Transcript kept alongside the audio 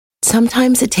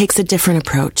Sometimes it takes a different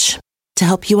approach to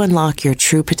help you unlock your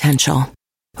true potential.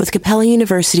 With Capella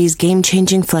University's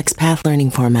game-changing FlexPath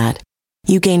learning format,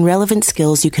 you gain relevant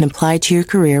skills you can apply to your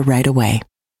career right away.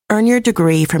 Earn your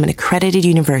degree from an accredited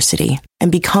university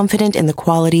and be confident in the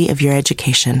quality of your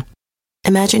education.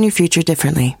 Imagine your future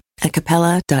differently at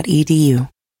capella.edu.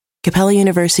 Capella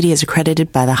University is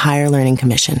accredited by the Higher Learning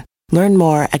Commission. Learn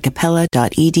more at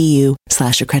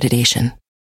capella.edu/accreditation.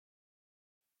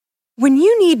 When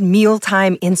you need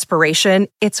mealtime inspiration,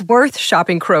 it's worth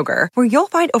shopping Kroger, where you'll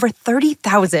find over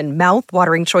 30,000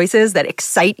 mouth-watering choices that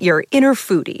excite your inner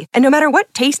foodie. And no matter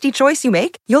what tasty choice you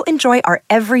make, you'll enjoy our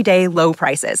everyday low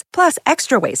prices, plus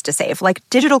extra ways to save, like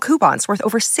digital coupons worth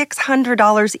over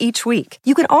 $600 each week.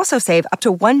 You can also save up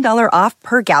to $1 off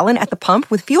per gallon at the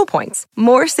pump with fuel points.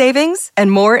 More savings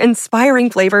and more inspiring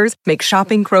flavors make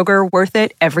shopping Kroger worth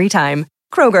it every time.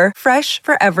 Kroger, fresh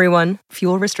for everyone.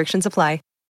 Fuel restrictions apply.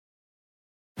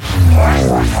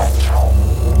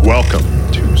 Welcome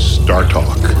to Star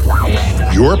Talk,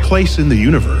 your place in the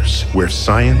universe where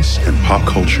science and pop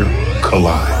culture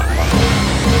collide.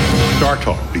 Star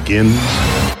Talk begins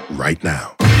right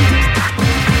now.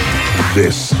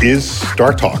 This is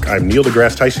Star Talk. I'm Neil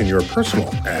deGrasse Tyson, your personal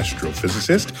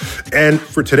astrophysicist. And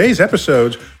for today's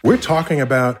episodes, we're talking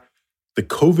about the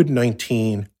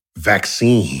COVID-19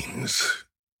 vaccines.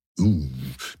 Ooh.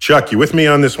 Chuck, you with me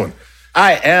on this one?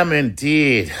 I am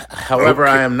indeed. However,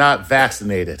 okay. I am not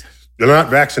vaccinated. You're not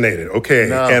vaccinated. Okay.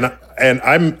 No. And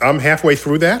I'm halfway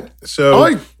through that.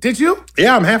 So did you?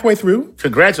 Yeah, I'm halfway through.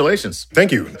 Congratulations.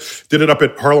 Thank you. Did it up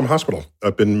at Harlem Hospital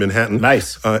up in Manhattan.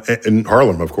 Nice. In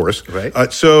Harlem, of course.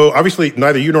 Right. So obviously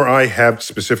neither you nor I have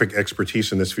specific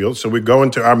expertise in this field. So we go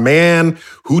into our man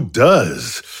who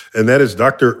does. And that is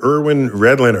Dr. Irwin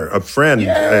Redlener, a friend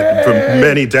for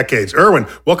many decades. Irwin,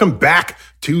 welcome back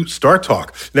to Star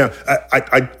Talk. Now,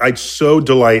 I so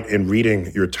delight in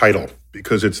reading your title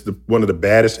because it's one of the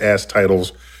baddest ass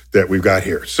titles that we've got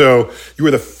here. So you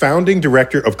are the founding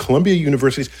director of Columbia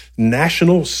University's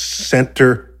National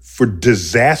Center for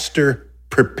Disaster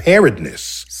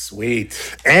Preparedness.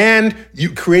 Sweet. And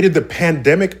you created the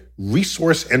Pandemic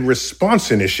Resource and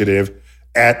Response Initiative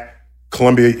at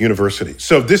Columbia University.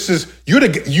 So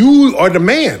you are the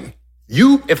man.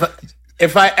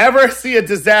 If I ever see a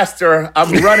disaster,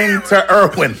 I'm running to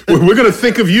Irwin. We're going to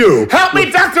think of you. Help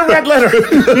me, Dr. Redlener.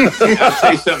 I'll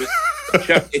say something.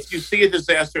 Chuck, if you see a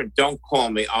disaster, don't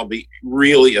call me. I'll be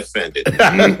really offended.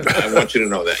 I want you to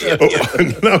know that. Yeah.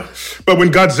 No. But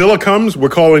when Godzilla comes, we're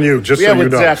calling you, just so you know.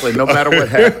 Exactly. No matter what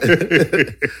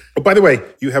happens. Oh, by the way,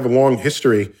 you have a long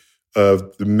history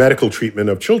of the medical treatment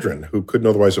of children who couldn't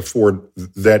otherwise afford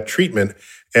that treatment.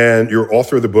 And you're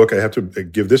author of the book, I have to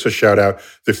give this a shout out,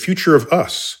 The Future of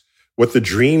Us, What the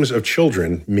Dreams of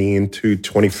Children Mean to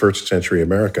 21st Century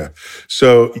America.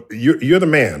 So you're the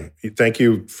man. Thank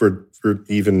you for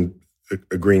even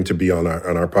agreeing to be on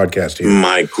our podcast here.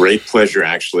 My great pleasure,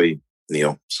 actually,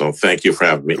 Neil. So thank you for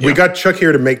having me. We got Chuck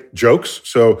here to make jokes.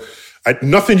 So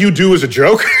nothing you do is a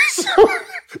joke.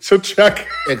 So Chuck.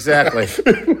 Exactly.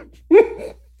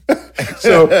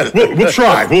 So we'll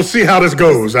try. We'll see how this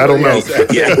goes. I don't know.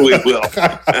 Yeah, we will.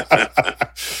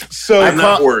 So I'm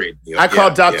not worried. I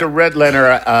call Dr.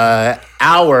 Redlener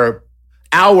our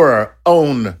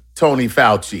own Tony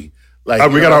Fauci.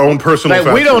 Like we got our own personal. Like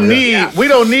Fauci, we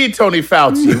don't need Tony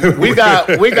Fauci. We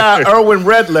got Irwin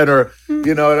Redlener.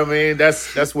 You know what I mean?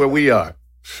 That's where we are.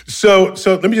 So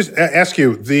let me just ask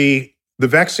you the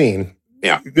vaccine.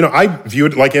 Yeah. I view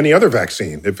it like any other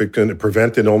vaccine. If it can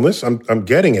prevent an illness, I'm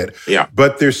getting it. Yeah.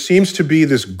 But there seems to be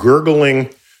this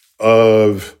gurgling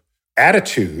of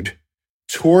attitude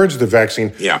towards the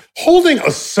vaccine. Yeah. Holding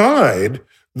aside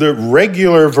the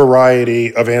regular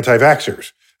variety of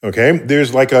anti-vaxxers. Okay.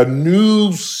 There's like a new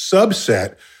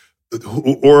subset,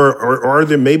 or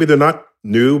maybe they're not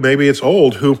new, maybe it's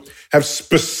old, who have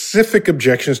specific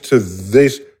objections to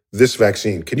this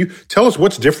vaccine. Can you tell us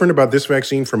what's different about this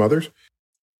vaccine from others?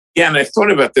 Yeah, and I've thought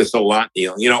about this a lot,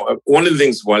 Neil. One of the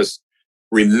things was,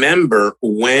 remember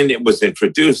when it was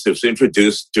introduced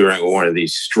during one of the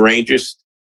strangest,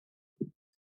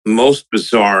 most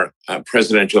bizarre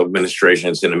presidential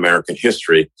administrations in American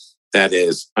history, that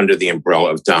is under the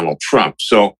umbrella of Donald Trump.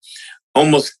 So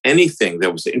almost anything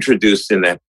that was introduced in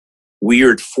that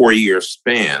weird 4-year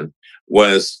span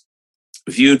was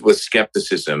viewed with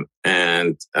skepticism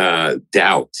and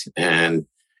doubt. And,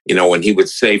 when he would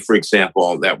say, for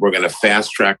example, that we're going to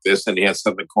fast track this, and he had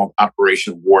something called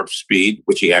Operation Warp Speed,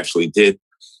 which he actually did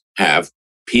have,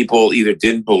 people either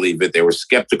didn't believe it, they were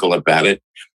skeptical about it.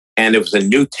 And it was a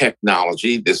new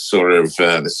technology, this sort of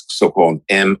this so-called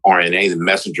mRNA, the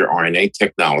messenger RNA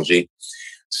technology.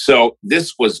 So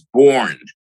this was born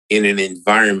in an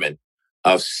environment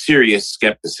of serious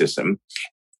skepticism.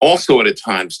 Also at a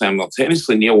time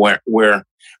simultaneously, Neil, where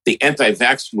the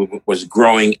anti-vax movement was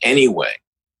growing anyway.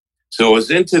 So it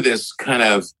was into this kind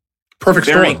of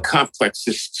very complex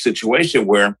situation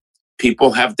where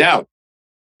people have doubt.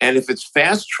 And if it's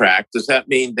fast-tracked, does that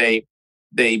mean they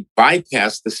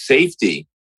bypass the safety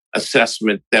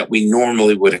assessment that we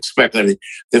normally would expect? I mean,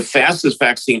 the fastest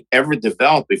vaccine ever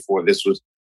developed before this was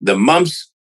the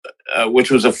mumps, which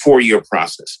was a 4-year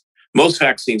process. Most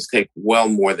vaccines take well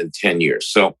more than 10 years.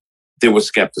 So there was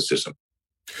skepticism.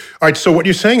 All right. So what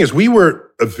you're saying is we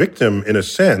were a victim, in a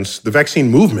sense. The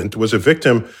vaccine movement was a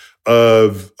victim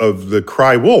of the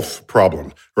cry wolf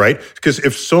problem, right? Because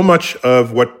if so much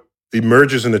of what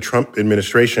emerges in the Trump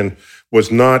administration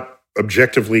was not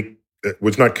connected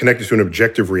to an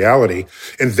objective reality,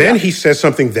 and then he says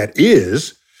something that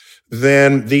is,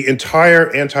 then the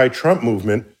entire anti-Trump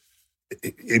movement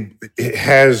it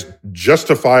has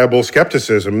justifiable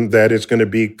skepticism that it's going to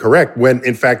be correct when,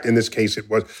 in fact, in this case, it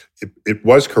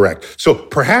was correct. So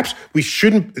perhaps we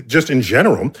shouldn't, just in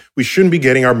general, we shouldn't be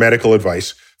getting our medical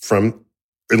advice from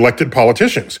elected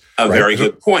politicians. A very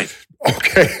good point.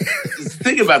 Okay.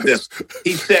 Think about this.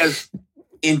 He says,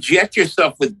 inject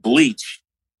yourself with bleach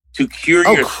to cure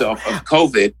yourself of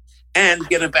COVID and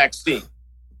get a vaccine.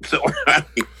 So,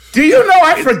 do you know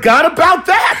I forgot about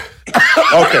that?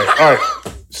 Okay, all right.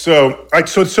 So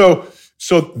it's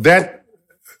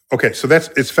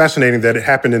fascinating that it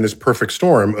happened in this perfect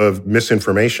storm of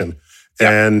misinformation.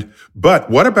 Yeah. But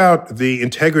what about the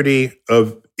integrity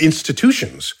of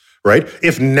institutions, right?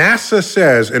 If NASA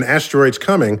says an asteroid's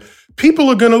coming, people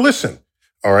are going to listen,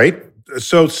 all right?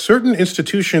 So certain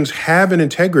institutions have an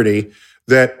integrity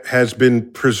that has been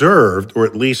preserved or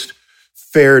at least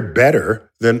fared better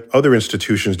than other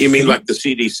institutions. You mean like the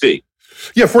CDC?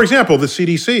 Yeah, for example, the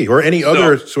CDC or any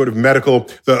other sort of medical,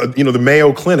 the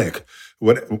Mayo Clinic,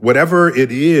 whatever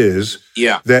it is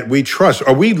that we trust.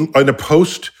 Are we in a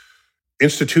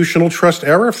post-institutional trust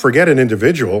era? Forget an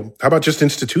individual. How about just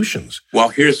institutions? Well,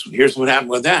 here's what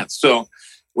happened with that. So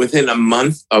within a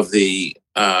month of the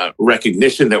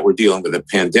recognition that we're dealing with a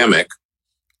pandemic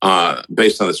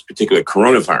based on this particular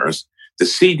coronavirus, the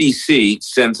CDC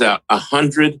sends out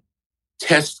 100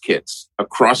 test kits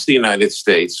across the United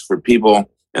States for people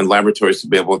and laboratories to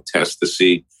be able to test to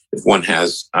see if one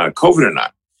has COVID or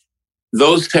not.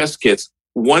 Those test kits,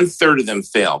 1/3 of them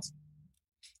failed.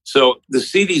 So the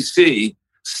CDC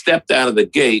stepped out of the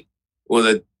gate with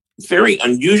a very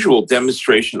unusual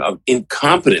demonstration of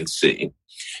incompetency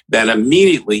that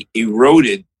immediately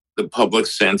eroded the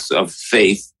public's sense of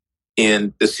faith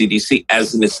in the CDC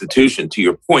as an institution, to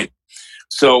your point.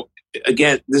 So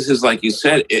again, this is, like you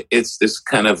said, it's this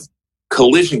kind of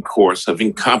collision course of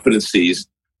incompetencies,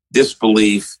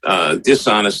 disbelief,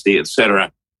 dishonesty,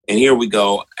 etc. And here we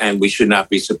go, and we should not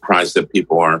be surprised that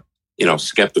people are,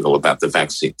 skeptical about the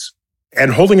vaccines.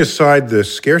 And holding aside the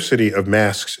scarcity of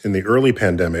masks in the early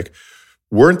pandemic,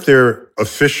 weren't there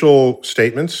official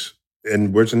statements,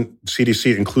 and wasn't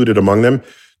CDC included among them,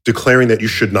 declaring that you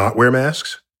should not wear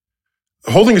masks?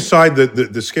 Holding aside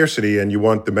the scarcity, and you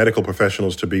want the medical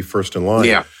professionals to be first in line.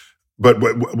 Yeah. But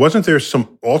wasn't there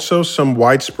also some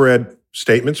widespread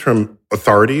statements from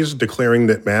authorities declaring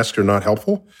that masks are not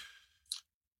helpful?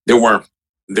 There were.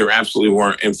 There absolutely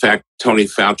were. In fact, Tony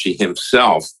Fauci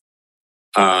himself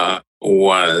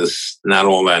was not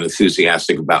all that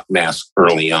enthusiastic about masks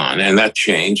early on. And that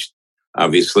changed,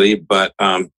 obviously. But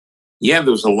there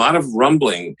was a lot of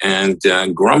rumbling and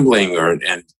grumbling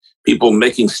and people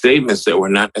making statements that were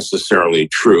not necessarily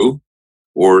true,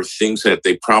 or things that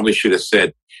they probably should have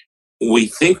said, we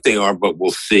think they are, but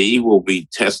we'll see. We'll be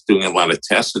doing a lot of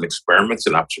tests and experiments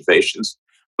and observations.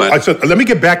 But so let me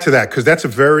get back to that, because that's a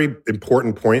very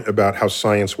important point about how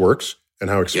science works and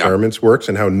how experiments works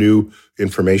and how new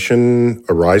information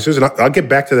arises. And I'll get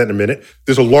back to that in a minute.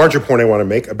 There's a larger point I want to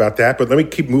make about that, but let me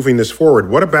keep moving this forward.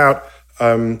 What about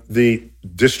the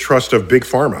distrust of big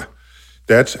pharma?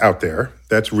 That's out there.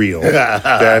 That's real.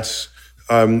 That's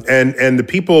and the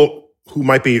people who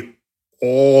might be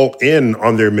all in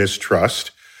on their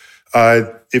mistrust.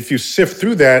 If you sift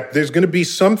through that, there's going to be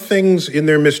some things in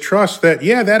their mistrust that,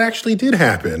 that actually did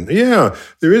happen. Yeah,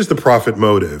 there is the profit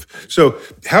motive. So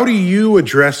how do you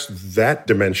address that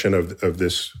dimension of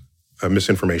this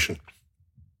misinformation?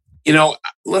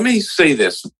 Let me say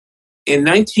this. In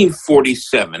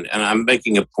 1947, and I'm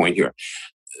making a point here,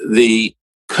 the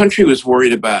country was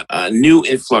worried about a new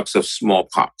influx of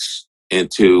smallpox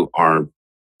into our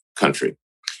country.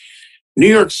 New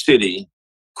York City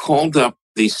called up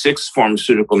the 6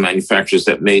 pharmaceutical manufacturers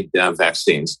that made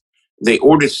vaccines They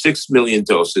ordered 6 million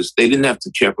doses. They didn't have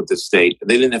to check with the state.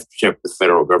 They didn't have to check with the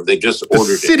federal government. They just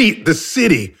ordered it. The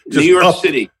city. New York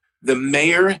City. The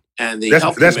mayor and the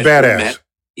health commissioner badass. met.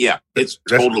 Yeah, it's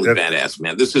totally badass,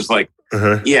 man. This is like,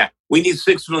 we need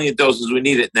 6 million doses. We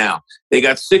need it now. They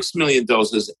got 6 million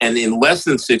doses, and in less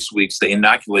than 6 weeks, they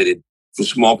inoculated for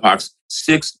smallpox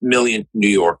 6 million New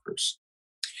Yorkers.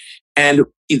 And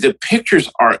the pictures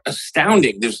are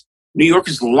astounding. There's New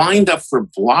Yorkers lined up for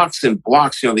blocks and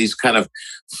blocks, these kind of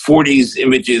 40s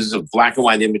images of black and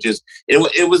white images.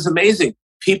 It was amazing.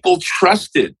 People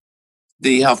trusted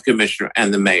the health commissioner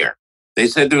and the mayor. They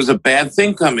said there was a bad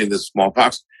thing coming, the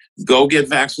smallpox. Go get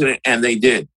vaccinated. And they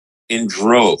did in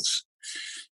droves.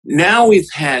 Now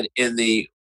we've had in the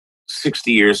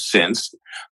 60 years since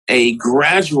a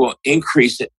gradual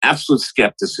increase in absolute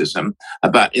skepticism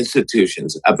about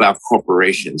institutions, about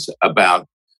corporations, about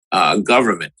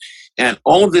government. And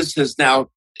all of this has now,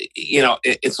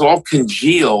 it's all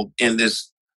congealed in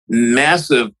this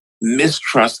massive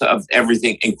mistrust of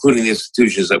everything, including the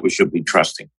institutions that we should be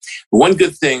trusting. A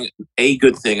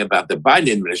good thing about the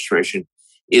Biden administration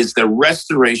is the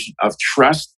restoration of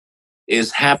trust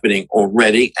is happening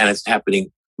already, and it's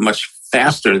happening much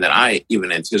faster than I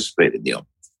even anticipated, Neil.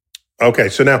 Okay,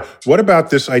 so now what about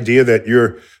this idea that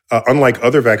you're, unlike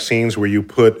other vaccines where you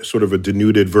put sort of a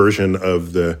denuded version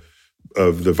of the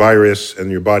virus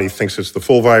and your body thinks it's the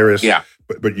full virus,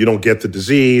 but you don't get the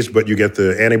disease, but you get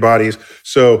the antibodies.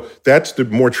 So that's the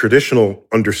more traditional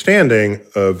understanding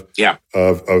of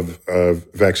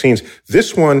vaccines.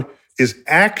 This one is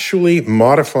actually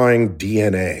modifying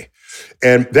DNA.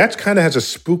 And that kind of has a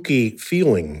spooky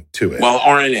feeling to it. Well,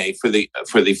 RNA for the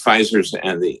Pfizers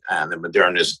and the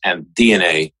Modernas, and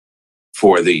DNA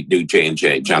for the new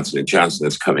J&J, Johnson & Johnson,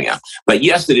 that's coming out. But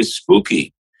yes, it is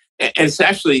spooky. And it's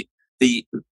actually the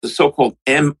so-called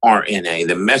mRNA,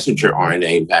 the messenger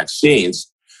RNA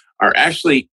vaccines, are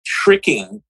actually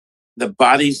tricking the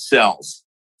body's cells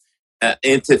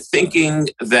into thinking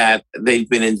that they've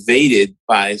been invaded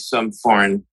by some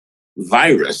foreign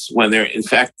virus when they're in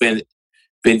fact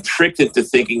been tricked into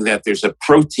thinking that there's a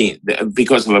protein,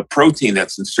 because of a protein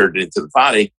that's inserted into the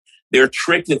body. They're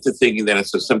tricked into thinking that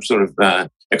it's some sort of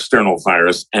external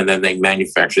virus, and then they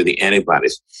manufacture the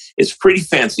antibodies. It's pretty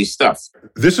fancy stuff.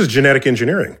 This is genetic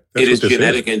engineering. It is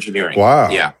genetic engineering.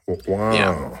 Wow. Yeah. Wow.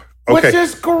 Yeah. Okay. Which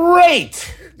is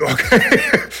great. Okay.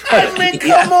 I mean,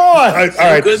 come on.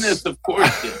 Thank goodness, of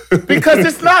course.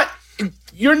 Because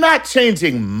you're not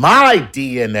changing my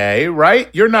DNA, right?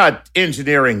 You're not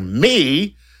engineering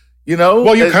me,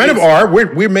 Well, you kind of are.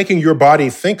 We're making your body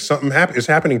think something is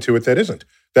happening to it that isn't.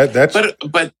 That's.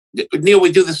 But Neil,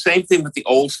 we do the same thing with the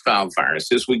old style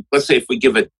viruses. Let's say if we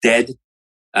give a dead,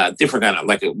 different kind of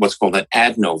like what's called an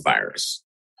adenovirus,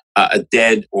 a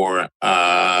dead or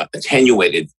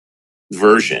attenuated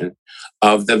version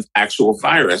of the actual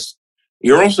virus.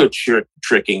 You're also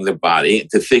tricking the body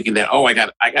into thinking that,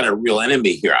 I got a real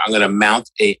enemy here. I'm going to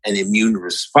mount an immune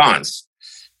response.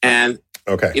 And,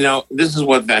 this is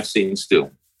what vaccines do.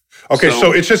 Okay,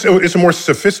 so it's a more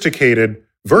sophisticated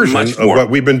version of what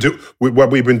we've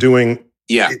been doing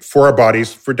for our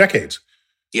bodies for decades.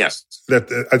 Yes.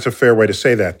 That's a fair way to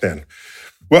say that then.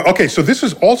 Well, okay, so this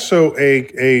is also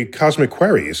a Cosmic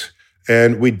Queries,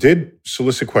 and we did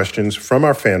solicit questions from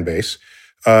our fan base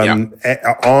on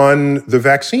the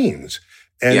vaccines.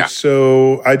 And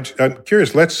so I'm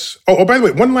curious, by the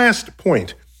way, one last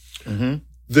point. Mm-hmm.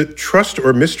 The trust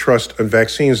or mistrust of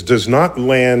vaccines does not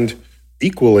land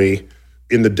equally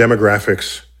in the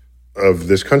demographics of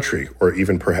this country or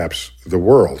even perhaps the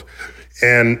world.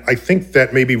 And I think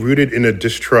that may be rooted in a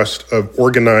distrust of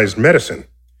organized medicine.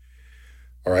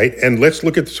 All right. And let's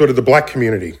look at sort of the Black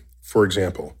community, for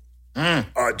example.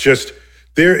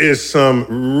 There is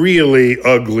some really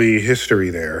ugly history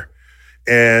there.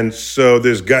 And so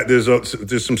there's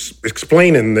some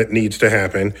explaining that needs to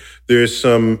happen. There's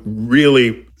some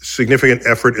really significant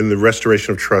effort in the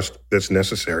restoration of trust that's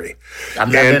necessary.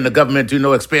 I'm not letting the government do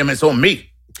no experiments on me.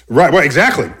 Right. Well,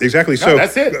 exactly. No, so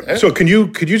that's it. So could you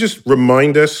just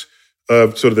remind us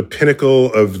of sort of the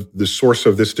pinnacle of the source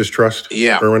of this distrust,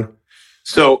 Irwin?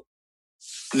 So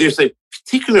there's a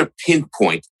particular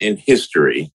pinpoint in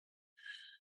history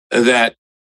that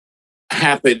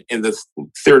happened in the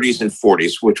 30s and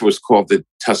 40s, which was called the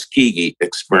Tuskegee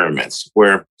experiments,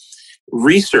 where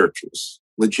researchers,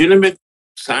 legitimate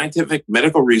scientific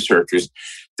medical researchers,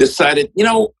 decided,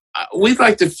 we'd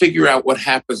like to figure out what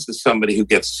happens to somebody who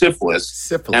gets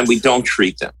syphilis. And we don't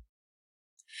treat them.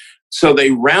 So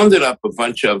they rounded up a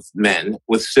bunch of men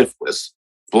with syphilis,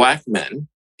 Black men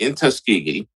in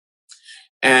Tuskegee,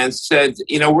 and said,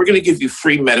 we're going to give you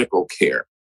free medical care.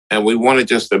 and we want to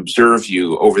just observe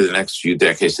you over the next few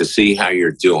decades to see how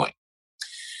you're doing.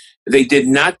 They did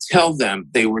not tell them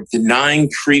they were denying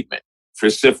treatment for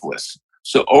syphilis.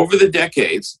 So over the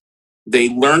decades, they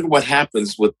learned what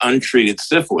happens with untreated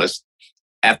syphilis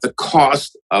at the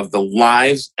cost of the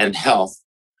lives and health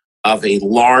of a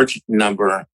large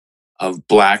number of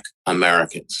Black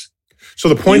Americans. So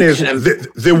the point is,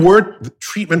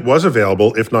 treatment was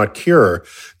available, if not cure.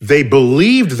 They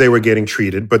believed they were getting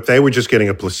treated, but they were just getting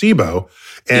a placebo.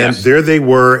 And there they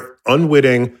were,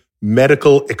 unwitting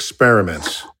medical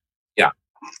experiments. Yeah.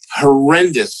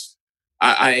 Horrendous.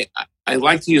 I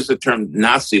like to use the term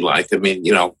Nazi-like. I mean,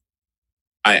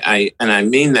 I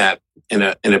mean that in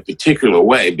a particular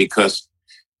way, because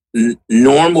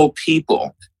normal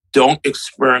people don't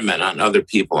experiment on other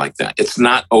people like that. It's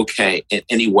not okay in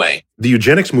any way. The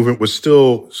eugenics movement was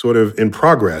still sort of in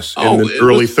progress in the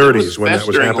early 30s when that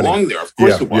was happening. Along there, of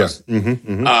course it was. Yeah.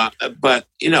 Mm-hmm, mm-hmm. But,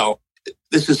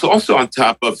 this is also on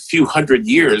top of a few hundred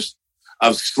years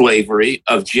of slavery,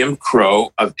 of Jim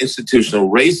Crow, of institutional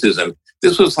racism.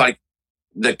 This was like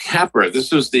the capper.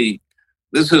 This was a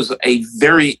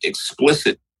very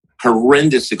explicit,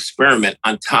 horrendous experiment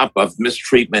on top of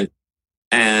mistreatment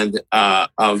and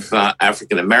of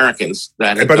African Americans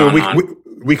that had gone on.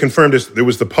 We confirmed this. There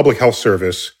was the Public Health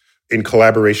Service in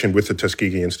collaboration with the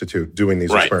Tuskegee Institute doing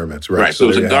these experiments. Right. So it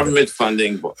was a government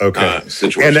funding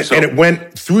situation. And it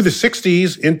went through the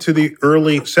 60s into the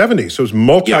early 70s. So it was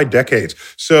multi-decades.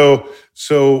 So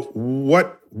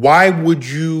why would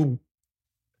you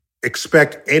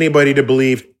expect anybody to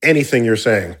believe anything you're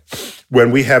saying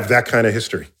when we have that kind of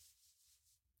history?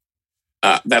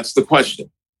 That's the question.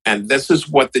 And this is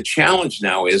what the challenge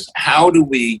now is. How do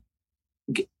we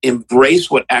embrace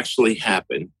what actually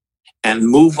happened and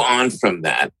move on from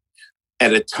that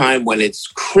at a time when it's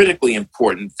critically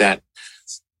important that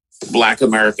Black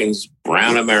Americans,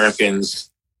 Brown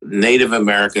Americans, Native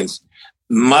Americans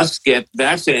must get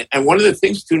vaccinated? And one of the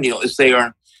things, too, Neil, is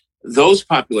those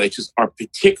populations are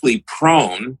particularly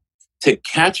prone to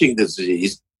catching the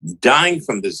disease, dying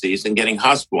from disease, and getting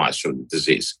hospitalized from the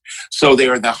disease. So they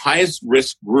are the highest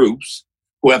risk groups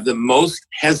who have the most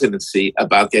hesitancy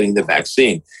about getting the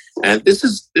vaccine. And this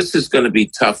is going to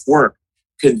be tough work,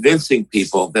 convincing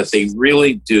people that they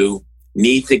really do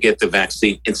need to get the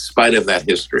vaccine in spite of that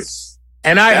history.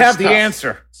 And I have the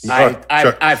answer.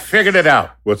 I figured it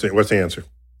out. What's the answer?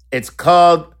 It's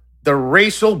called the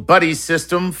racial buddy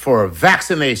system for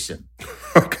vaccination.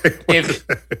 Okay. If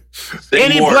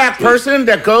any Black person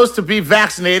that goes to be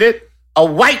vaccinated, a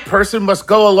white person must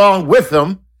go along with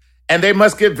them, and they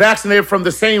must get vaccinated from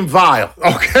the same vial.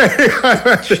 Okay.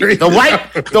 The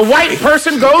white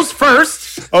person goes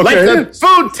first, like a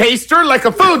food taster.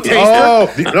 Oh,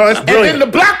 no, that's brilliant. And then the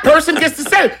Black person gets the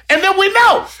same, and then we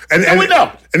know. And we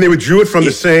know. And they would drew it from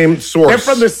the same source. They're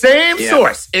from the same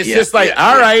source. It's just like,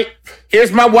 all right,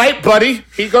 here's my white buddy.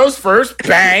 He goes first.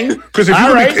 Bang. Because if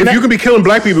you can be killing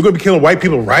Black people, you're going to be killing white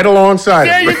people right alongside.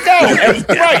 There you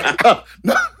go. Right.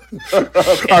 All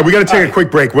right, we got to take a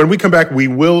quick break. When we come back, we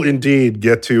will indeed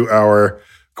get to our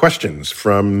questions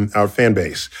from our fan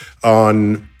base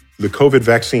on the COVID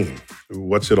vaccine.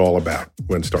 What's it all about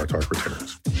when Star Talk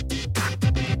returns?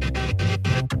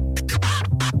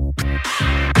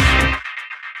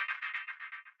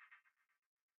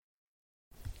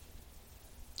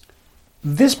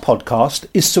 This podcast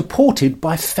is supported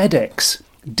by FedEx.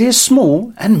 Dear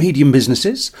small and medium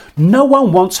businesses, no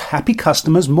one wants happy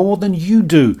customers more than you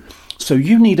do. So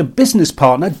you need a business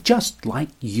partner just like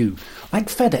you, like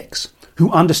FedEx,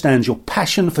 who understands your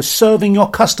passion for serving your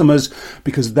customers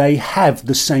because they have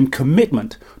the same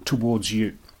commitment towards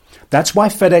you. That's why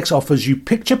FedEx offers you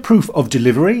picture proof of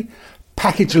delivery,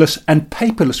 packageless and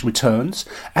paperless returns,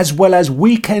 as well as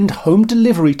weekend home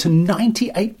delivery to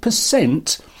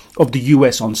 98% of the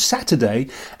US on Saturday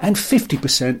and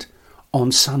 50% on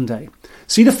Sunday.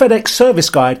 See the FedEx service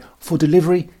guide for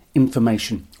delivery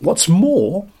information. What's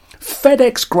more,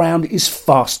 FedEx Ground is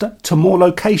faster to more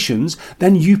locations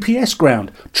than UPS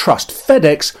Ground. Trust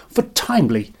FedEx for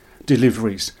timely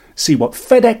deliveries. See what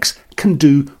FedEx can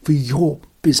do for your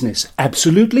business.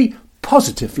 Absolutely,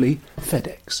 positively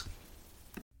FedEx.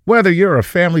 Whether you're a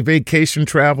family vacation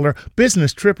traveler,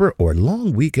 business tripper, or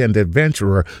long weekend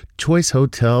adventurer, Choice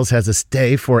Hotels has a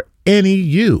stay for any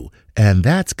you. And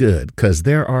that's good, because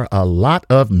there are a lot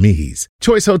of me's.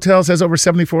 Choice Hotels has over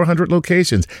 7,400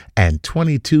 locations and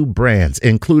 22 brands,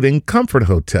 including Comfort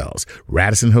Hotels,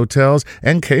 Radisson Hotels,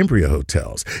 and Cambria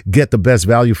Hotels. Get the best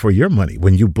value for your money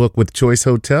when you book with Choice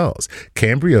Hotels.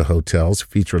 Cambria Hotels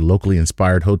feature locally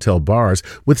inspired hotel bars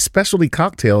with specialty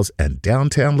cocktails and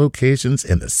downtown locations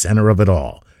in the center of it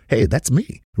all. Hey, that's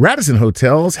me. Radisson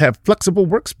Hotels have flexible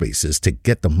workspaces to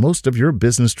get the most of your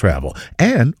business travel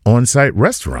and on-site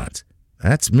restaurants.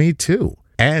 That's me too.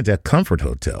 And at Comfort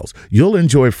Hotels, you'll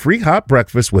enjoy free hot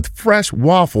breakfast with fresh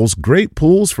waffles, great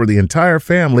pools for the entire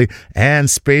family, and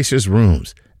spacious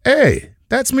rooms. Hey,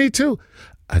 that's me too.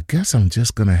 I guess I'm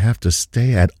just going to have to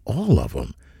stay at all of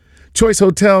them. Choice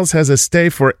Hotels has a stay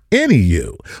for any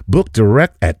you. Book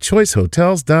direct at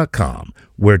choicehotels.com,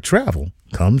 where travel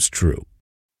comes true.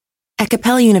 At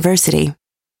Capella University,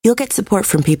 you'll get support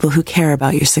from people who care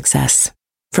about your success.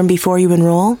 From before you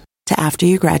enroll to after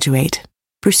you graduate,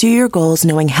 pursue your goals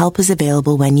knowing help is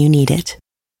available when you need it.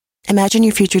 Imagine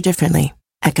your future differently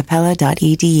at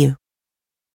capella.edu.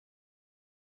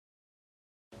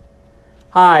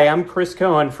 Hi, I'm Chris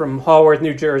Cohen from Haworth,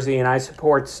 New Jersey, and I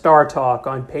support Star Talk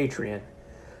on Patreon.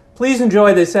 Please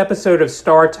enjoy this episode of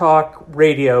Star Talk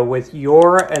Radio with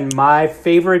your and my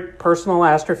favorite personal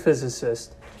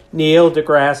astrophysicist, Neil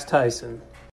deGrasse Tyson.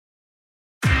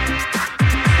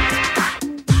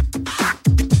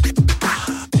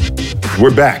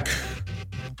 We're back.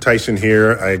 Tyson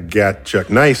here. I got Chuck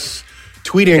Nice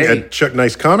tweeting at Chuck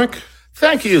Nice Comic.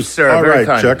 Thank you, sir. All Very right,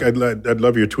 kind. Chuck. I'd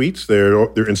love your tweets. They're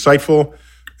insightful,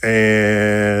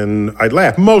 and I'd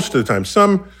laugh most of the time.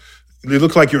 Some they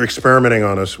look like you're experimenting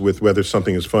on us with whether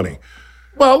something is funny.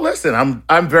 Well, listen,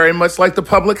 I'm very much like the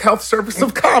Public Health Service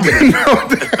of comedy.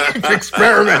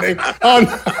 Experimenting on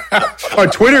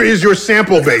Twitter is your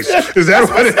sample base. Is that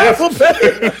what it is?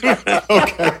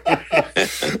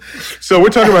 Okay. So we're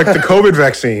talking about the COVID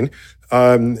vaccine.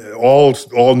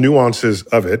 All nuances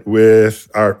of it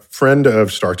with our friend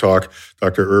of Star Talk,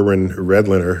 Dr. Irwin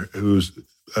Redlener, who's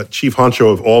chief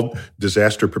honcho of all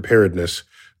disaster preparedness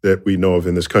that we know of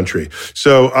in this country.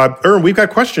 So, Irwin, we've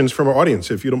got questions from our audience,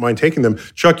 if you don't mind taking them.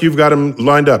 Chuck, you've got them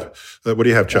lined up. What do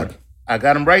you have, Chuck? I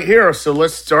got them right here. So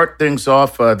let's start things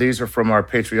off. These are from our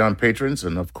Patreon patrons.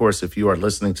 And of course, if you are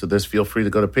listening to this, feel free to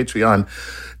go to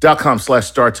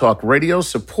patreon.com/StarTalkRadio.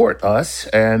 Support us,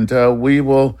 and we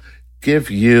will give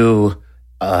you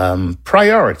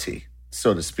priority,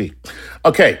 so to speak.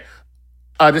 Okay.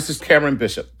 This is Cameron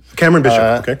Bishop. Cameron Bishop,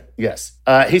 okay. Yes.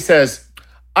 He says,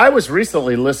 I was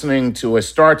recently listening to a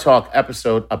Star Talk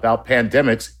episode about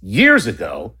pandemics years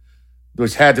ago,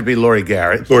 which had to be Lori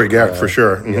Garrett. Lori Garrett, for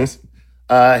sure. Mm-hmm.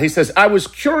 Yes. He says, I was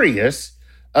curious.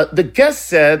 The guest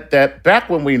said that back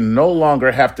when we no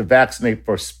longer have to vaccinate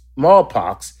for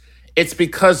smallpox, it's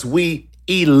because we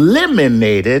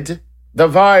eliminated the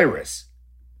virus.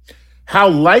 How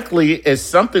likely is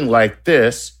something like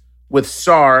this with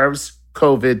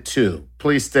SARS-CoV-2?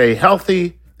 Please stay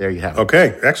healthy. There you have it.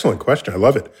 Okay, excellent question. I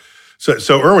love it.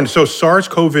 So Irwin,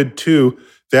 SARS-CoV-2,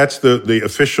 that's the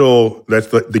official, that's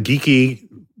the geeky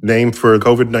name for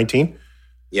COVID-19?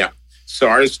 Yeah,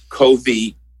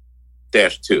 SARS-CoV-2.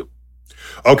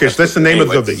 Okay, so that's the name of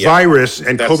the virus,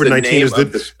 and that's COVID-19 is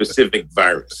the specific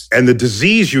virus. And the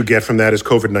disease you get from that is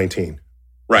COVID-19.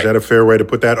 Right. Is that a fair way to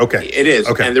put that? Okay. It is.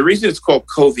 Okay. And the reason it's called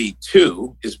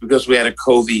COVID-2 is because we had a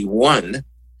COVID-1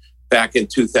 back in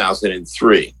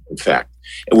 2003, in fact,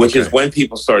 which is when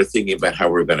people started thinking about how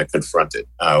we're going to confront it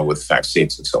with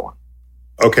vaccines and so on.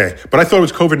 Okay. But I thought it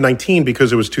was COVID-19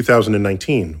 because it was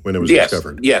 2019 when it was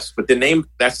discovered. Yes, but the name,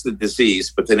 that's the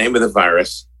disease, but the name of the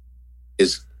virus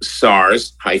is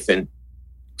SARS-CoV-2.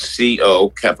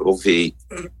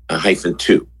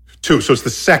 So it's the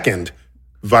second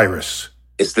virus.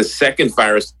 It's the second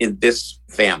virus in this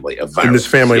family of viruses. In this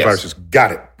family of viruses.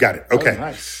 Got it. Okay. Oh,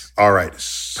 nice. All right.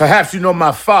 Perhaps you know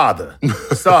my father,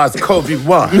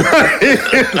 SARS-CoV-1.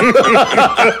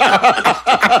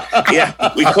 Yeah,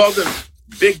 we called him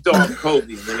Big Dog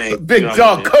Covey. The name. Big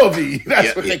Dog Covey.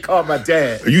 That's what they call my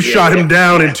dad. You shot him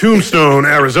down in Tombstone,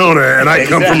 Arizona, and I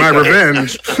come for my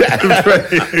revenge. You're not going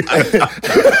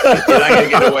to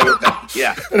get away with that.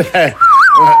 Yeah.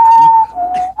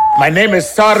 My name is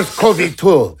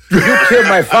SARS-CoV-2. You killed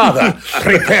my father.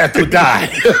 Prepare to die.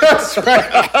 That's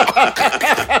right.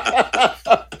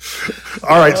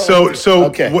 All right. So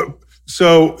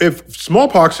if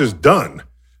smallpox is done,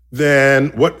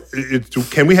 then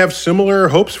can we have similar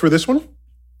hopes for this one?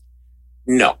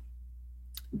 No,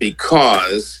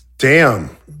 because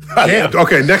damn.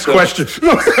 Okay. Next question.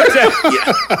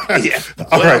 Yeah.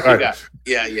 All right.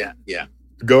 Yeah.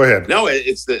 Go ahead. No,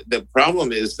 it's the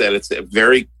problem is that it's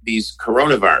these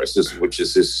coronaviruses, which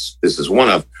this is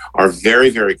one of, are very,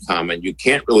 very common. You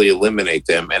can't really eliminate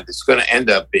them, and it's going to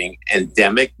end up being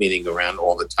endemic, meaning around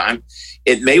all the time.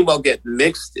 It may well get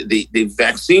mixed. The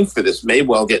vaccine for this may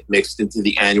well get mixed into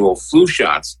the annual flu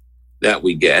shots that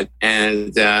we get,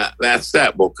 and that's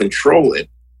that. We'll control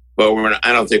it, but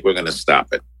I don't think we're going to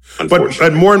stop it.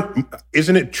 But more,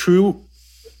 isn't it true?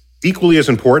 equally as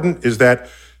important is that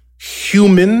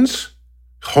humans,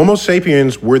 Homo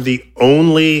sapiens, were the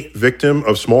only victim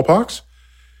of smallpox.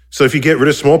 So if you get rid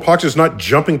of smallpox, it's not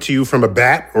jumping to you from a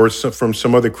bat or from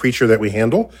some other creature that we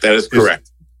handle. That is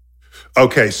correct.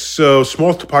 Okay, so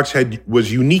smallpox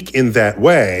was unique in that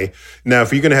way. Now,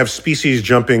 if you're going to have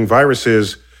species-jumping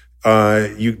viruses,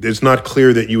 it's not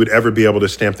clear that you would ever be able to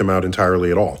stamp them out entirely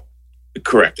at all.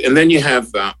 Correct. And then you have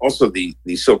also the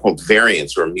so-called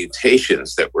variants or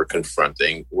mutations that we're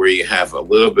confronting, where you have a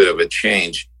little bit of a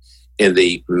change in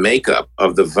the makeup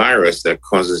of the virus that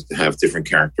causes it to have different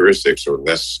characteristics or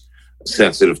less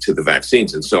sensitive to the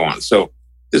vaccines and so on. So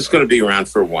this is going to be around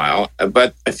for a while,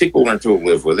 but I think we'll learn to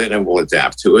live with it and we'll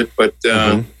adapt to it. But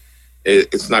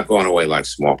it's not going away like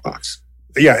smallpox.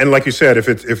 Yeah, and like you said, if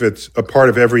it's a part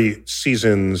of every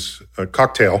season's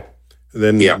cocktail,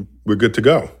 then we're good to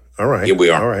go. All right. Yeah, we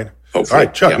are. All right. Hopefully. All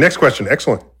right, Chuck, next question.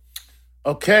 Excellent.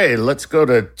 Okay, let's go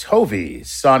to Tovi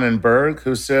Sonnenberg,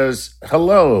 who says,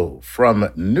 hello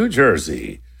from New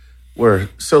Jersey. We're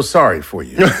so sorry for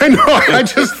you. I know, I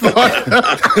just thought.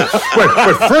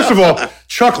 but first of all,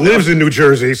 Chuck lives in New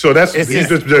Jersey, so that's a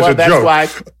joke.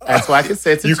 That's why I can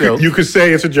say it's a joke. You could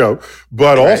say it's a joke,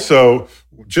 but also,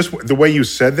 just the way you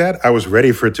said that, I was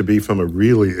ready for it to be from a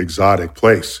really exotic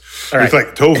place. It's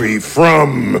like Tovi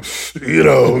from,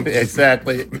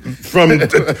 exactly. From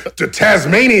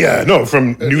Tasmania. No,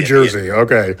 from New Jersey. Yeah.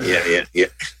 Okay. Yeah.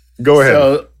 Go ahead.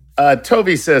 So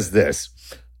Tovi says this.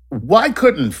 Why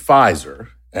couldn't Pfizer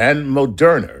and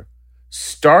Moderna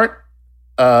start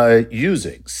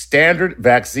using standard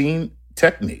vaccine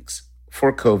techniques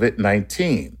for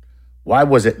COVID-19? Why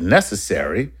was it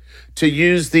necessary to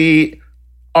use the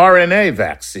RNA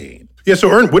vaccine? Yeah,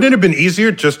 so Ern, wouldn't it have been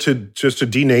easier just to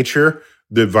denature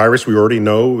the virus we already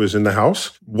know is in the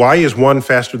house? Why is one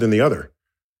faster than the other?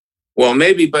 Well,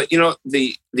 maybe, but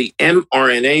the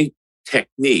mRNA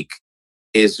technique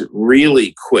is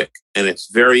really quick and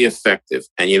it's very effective,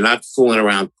 and you're not fooling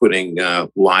around putting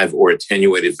live or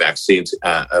attenuated vaccines,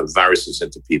 viruses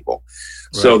into people.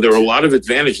 Right. So there are a lot of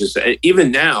advantages,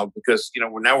 even now, because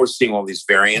we're seeing all these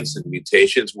variants and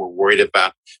mutations. We're worried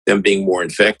about them being more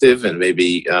infective and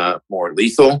maybe more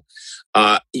lethal.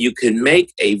 You can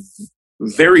make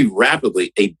very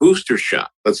rapidly a booster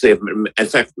shot. Let's say, in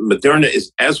fact, Moderna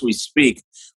is, as we speak,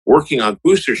 working on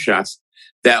booster shots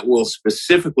that will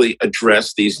specifically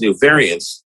address these new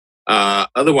variants.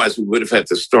 Otherwise, we would have had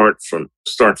to start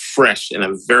fresh in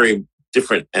a very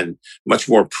different and much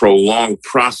more prolonged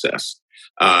process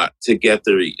to get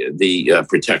the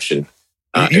protection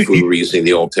if we were using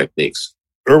the old techniques.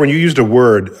 Irwin, you used a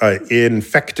word,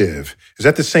 infective. Is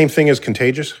that the same thing as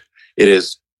contagious? It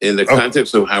is. In the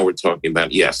context of how we're talking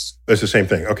about, yes. That's the same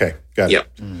thing. Okay, got it.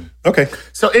 Yep. Okay.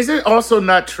 So is it also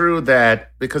not true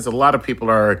that, because a lot of people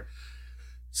are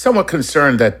somewhat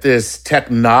concerned that this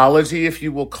technology, if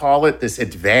you will call it, this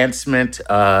advancement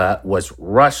was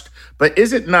rushed. But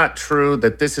is it not true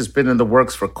that this has been in the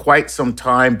works for quite some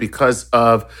time because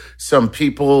of some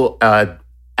people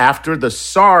after the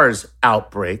SARS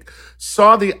outbreak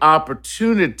saw the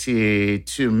opportunity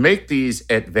to make these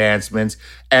advancements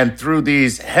and through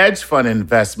these hedge fund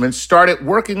investments started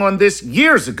working on this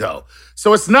years ago?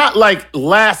 So it's not like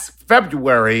last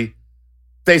February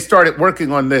they started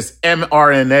working on this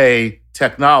mRNA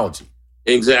technology.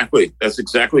 Exactly. That's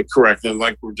exactly correct. And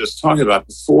like we were just talking about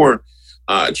before,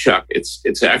 Chuck,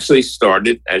 it's actually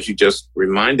started, as you just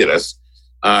reminded us,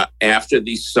 after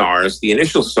the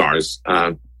initial SARS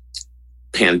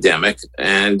pandemic.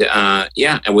 And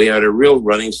and we had a real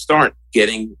running start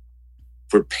getting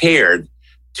prepared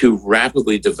to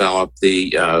rapidly develop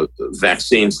the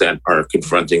vaccines that are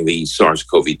confronting the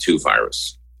SARS-CoV-2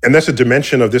 virus. And that's a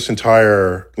dimension of this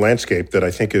entire landscape that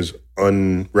I think is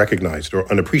unrecognized or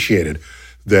unappreciated.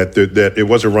 That it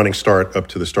was a running start up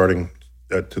to the starting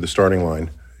line.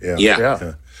 Yeah.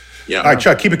 All right,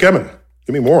 Chuck, keep it coming.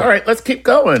 Give me more. All right, let's keep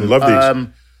going. I love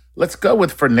these. Let's go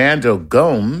with Fernando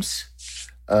Gomes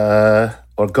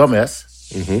or Gomez.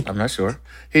 Mm-hmm. I'm not sure.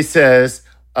 He says,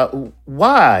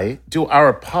 "Why do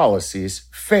our policies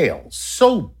fail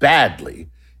so badly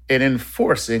in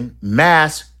enforcing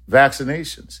mass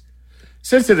vaccinations?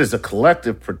 Since it is a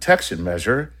collective protection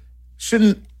measure,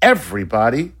 shouldn't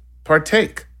everybody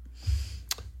partake?"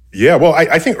 Yeah, well,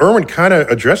 I think Irwin kind of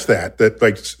addressed that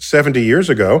like 70 years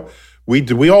ago,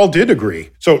 we all did agree.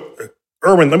 So,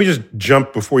 Irwin, let me just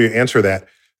jump before you answer that.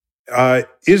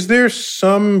 Is there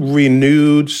some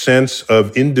renewed sense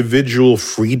of individual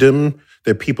freedom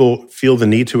that people feel the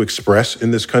need to express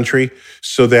in this country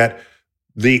so that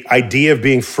the idea of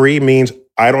being free means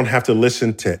I don't have to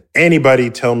listen to anybody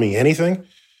tell me anything?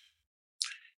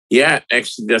 Yeah,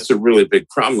 actually, that's a really big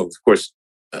problem. Of course,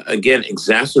 again,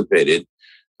 exacerbated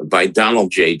by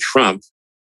Donald J. Trump,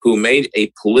 who made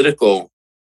a political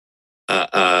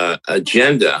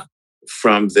agenda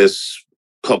from this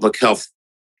public health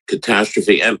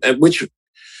catastrophe. And which,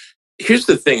 here's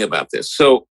the thing about this.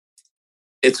 So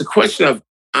it's a question of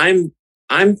I'm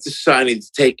deciding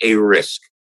to take a risk,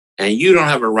 and you don't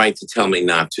have a right to tell me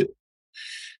not to.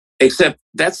 Except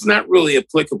that's not really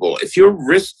applicable. If you're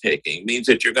risk-taking, means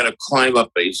that you're going to climb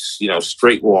up a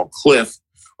straight wall cliff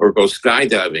or go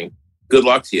skydiving. Good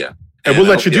luck to you. And we'll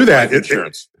let you do that.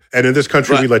 And in this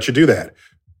country, we let you do that.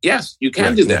 Yes, you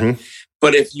can do that. Mm-hmm.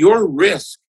 But if your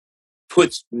risk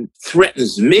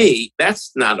threatens me,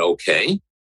 that's not okay.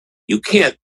 You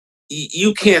can't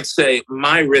say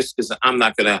my risk is I'm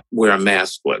not going to wear a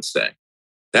mask. Let's say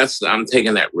I'm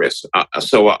taking that risk.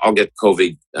 So I'll get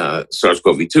COVID,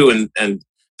 SARS-CoV-2, and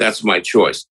that's my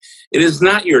choice. It is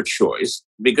not your choice,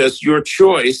 because your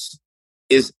choice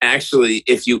is actually,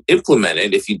 if you implement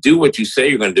it, if you do what you say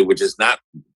you're going to do, which is not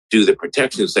do the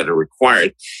protections that are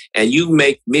required, and you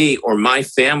make me or my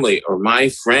family or my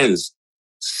friends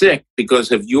sick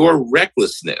because of your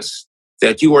recklessness,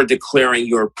 that you are declaring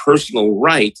your personal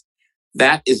right,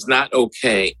 that is not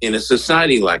okay in a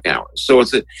society like ours. So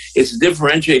it's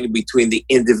differentiating between the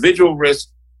individual risk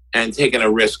and taking a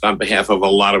risk on behalf of a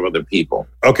lot of other people.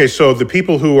 Okay, so the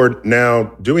people who are now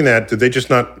doing that, did they just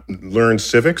not learn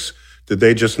civics? Did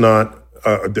they just not,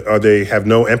 are they have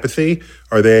no empathy?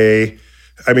 Are they,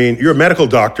 I mean, you're a medical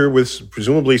doctor with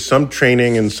presumably some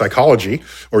training in psychology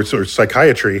or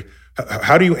psychiatry.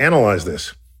 How do you analyze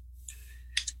this?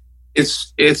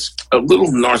 It's a little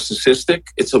narcissistic.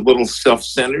 It's a little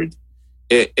self-centered.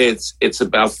 It's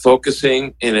about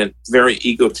focusing in a very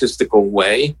egotistical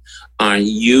way on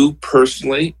you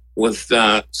personally, with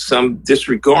some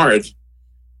disregard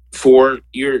for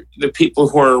the people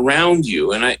who are around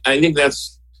you. And I think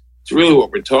it's really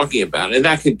what we're talking about. And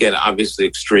that could get obviously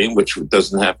extreme, which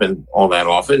doesn't happen all that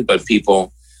often. But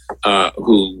people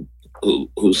who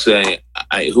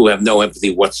have no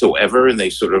empathy whatsoever, and they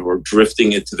sort of are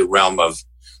drifting into the realm of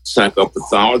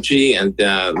psychopathology, and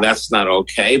that's not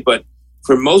okay. But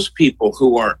for most people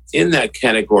who are in that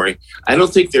category, I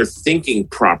don't think they're thinking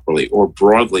properly or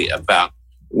broadly about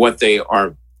what they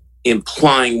are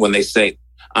implying when they say,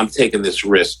 I'm taking this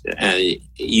risk and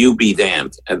you be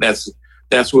damned. And that's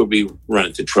where we run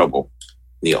into trouble,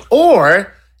 Neil.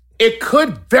 Or it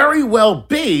could very well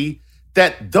be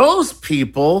that those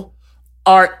people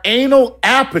are anal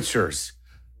apertures,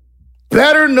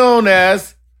 better known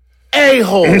as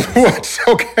a-holes. What?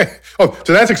 Okay. Oh,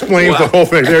 so that explains the whole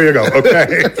thing. There you go.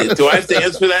 Okay. Do I have to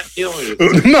answer that, Neil?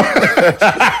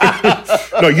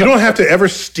 No, you don't have to ever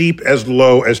steep as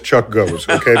low as Chuck goes.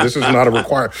 Okay, this is not a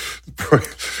requirement.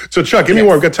 So, Chuck, give me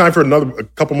more. We've got time for a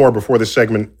couple more before this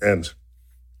segment ends.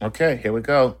 Okay, here we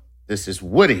go. This is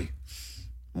Woody.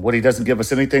 Woody doesn't give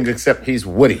us anything except he's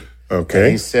Woody. Okay.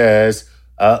 And he says,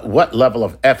 what level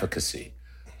of efficacy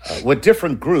would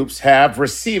different groups have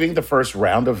receiving the first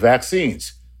round of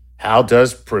vaccines? How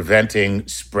does preventing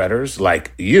spreaders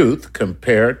like youth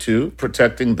compare to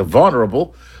protecting the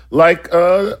vulnerable like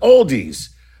oldies?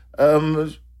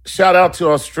 Shout out to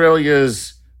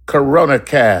Australia's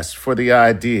CoronaCast for the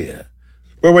idea.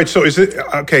 Wait, so is it,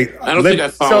 okay. I don't think I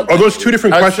followed. Are those two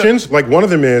different questions? Like one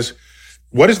of them is,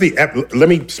 let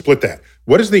me split that.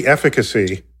 What is the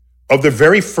efficacy of the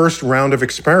very first round of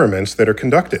experiments that are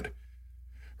conducted?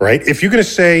 Right? If you're going to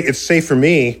say it's safe for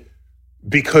me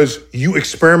because you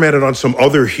experimented on some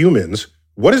other humans,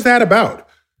 what is that about?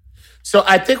 So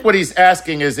I think what he's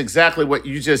asking is exactly what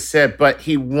you just said, but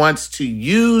he wants to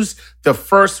use the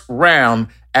first round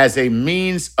as a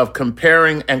means of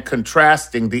comparing and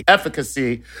contrasting the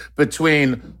efficacy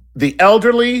between the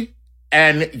elderly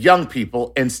and young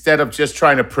people instead of just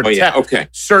trying to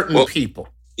protect certain people.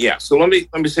 Yeah. So let me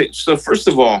say, so first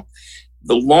of all,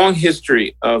 the long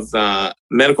history of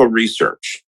medical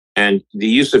research and the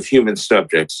use of human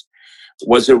subjects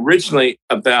was originally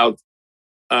about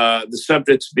the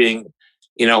subjects being,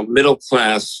 middle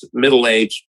class,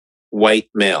 middle-aged white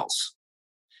males.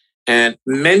 And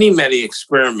many, many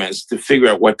experiments to figure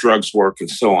out what drugs work and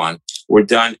so on were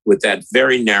done with that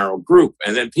very narrow group.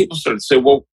 And then people started to say,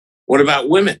 well, what about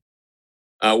women?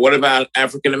 What about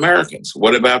African Americans?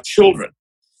 What about children?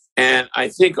 And I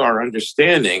think our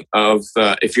understanding of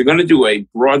if you're going to do a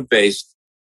broad-based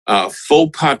full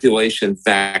population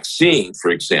vaccine, for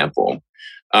example,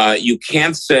 you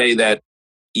can't say that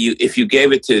if you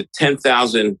gave it to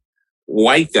 10,000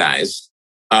 white guys,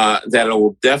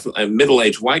 that'll definitely,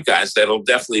 middle-aged white guys, that'll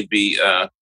definitely be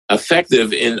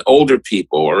effective in older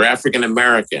people or African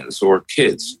Americans or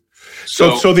kids.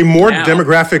 So the more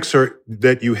demographics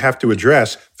that you have to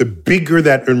address, the bigger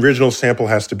that original sample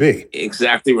has to be.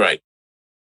 Exactly right.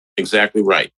 Exactly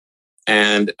right.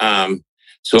 And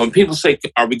so when people say,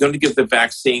 are we going to give the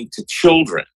vaccine to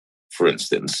children, for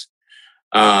instance?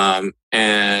 And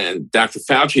Dr.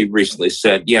 Fauci recently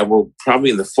said, yeah, well, probably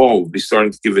in the fall, we'll be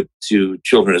starting to give it to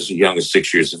children as young as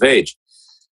 6 years of age,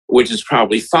 which is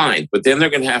probably fine. But then they're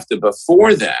going to have to,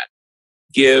 before that,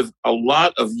 give a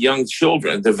lot of young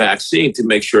children the vaccine to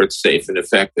make sure it's safe and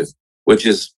effective, which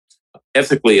is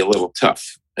ethically a little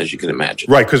tough, as you can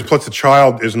imagine. Right, because plus the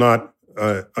child is not,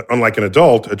 unlike an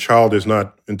adult, a child is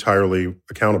not entirely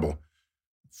accountable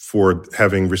for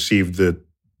having received the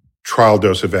trial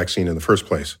dose of vaccine in the first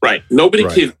place. Right.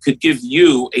 Nobody could give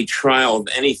you a trial of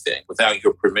anything without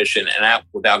your permission and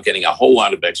without getting a whole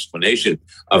lot of explanation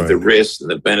of the risks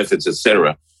and the benefits, et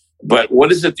cetera. But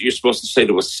what is it that you're supposed to say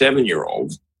to a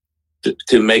 7-year-old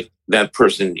to make that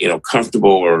person,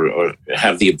 comfortable or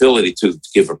have the ability to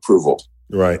give approval?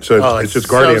 Right. So it's just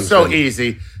guardians. So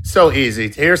easy. So easy.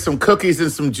 Here's some cookies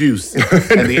and some juice.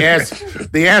 And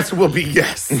the answer will be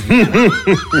yes.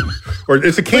 Or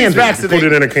it's a candy. Put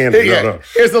it in a candy. No.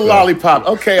 Here's a lollipop.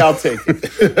 Okay, I'll take it.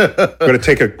 We're going to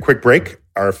take a quick break,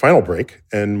 our final break.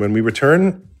 And when we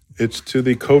return, it's to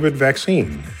the COVID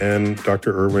vaccine and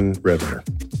Dr. Irwin Redlener.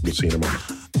 We'll see you in a moment.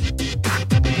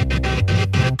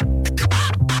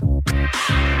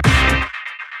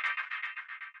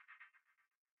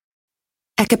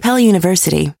 At Capella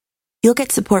University, you'll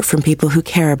get support from people who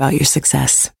care about your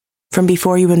success. From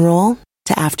before you enroll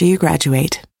to after you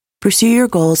graduate, pursue your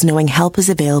goals knowing help is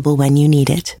available when you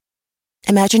need it.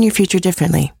 Imagine your future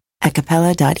differently at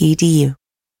capella.edu.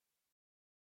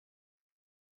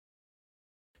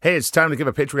 Hey, it's time to give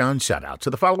a Patreon shout-out to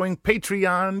the following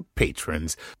Patreon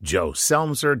patrons: Joe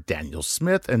Selmser, Daniel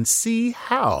Smith, and C.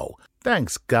 Howe.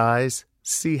 Thanks, guys.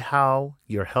 See how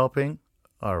you're helping?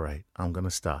 All right, I'm going to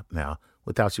stop now.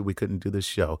 Without you, we couldn't do this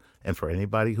show. And for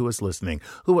anybody who is listening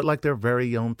who would like their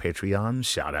very own Patreon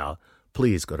shout-out,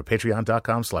 please go to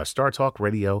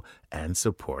patreon.com/StarTalkRadio and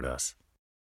support us.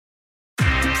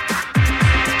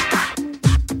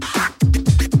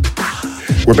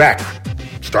 We're back.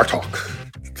 Star Talk.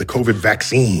 The COVID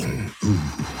vaccine. Ooh.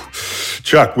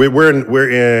 Chuck,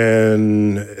 we're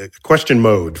in question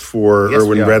mode for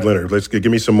Irwin Redlener. Let's give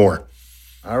me some more.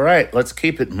 All right, let's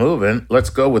keep it moving. Let's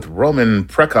go with Roman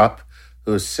Prekop,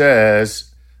 who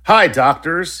says, "Hi,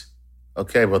 doctors."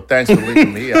 Okay, well, thanks for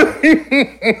leaving me out.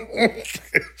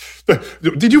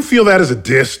 Did you feel that as a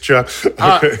diss, Chuck?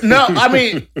 No, I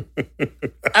mean,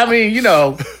 I'm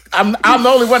the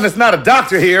only one that's not a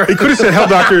doctor here. He could have said, "Hell,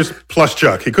 doctors plus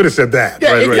Chuck." He could have said that.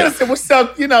 Yeah, he could have said, "What's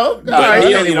up?" But all right,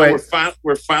 Neil, anyway,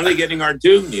 we're finally getting our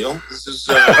due, Neil. This is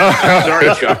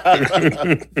sorry, Chuck.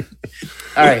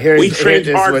 All right, we trained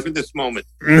hard for this moment.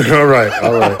 All right.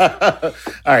 All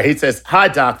right. He says, "Hi,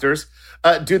 doctors.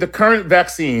 Do the current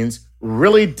vaccines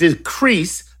really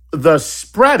decrease the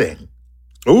spreading?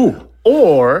 Ooh.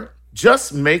 Or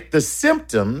just make the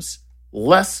symptoms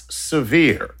less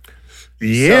severe?"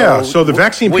 Yeah. So the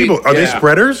vaccine people, are they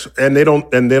spreaders but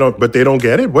they don't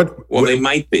get it? What? Well, they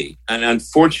might be. And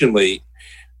unfortunately,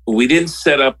 we didn't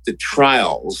set up the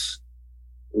trials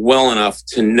well enough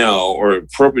to know, or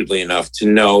appropriately enough to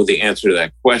know the answer to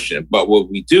that question. But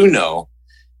what we do know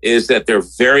is that they're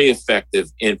very effective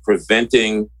in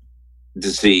preventing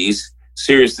disease,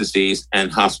 serious disease,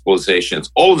 and hospitalizations.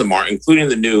 All of them are, including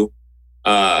the new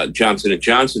Johnson &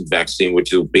 Johnson vaccine,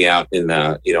 which will be out in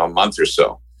a month or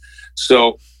so.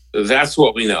 So that's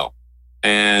what we know.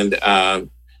 And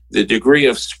the degree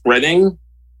of spreading,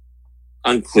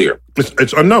 unclear.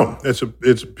 It's unknown.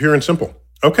 It's pure and simple.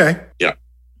 Okay. Yeah.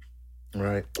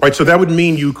 Right. All right. So that would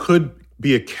mean you could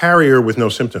be a carrier with no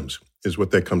symptoms, is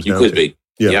what that comes down to. You could be.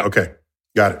 Yeah. Yep. Okay.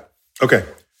 Got it. Okay.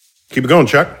 Keep it going,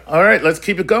 Chuck. All right. Let's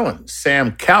keep it going.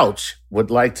 Sam Couch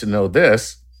would like to know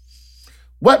this.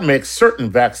 What makes certain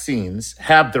vaccines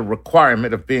have the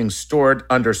requirement of being stored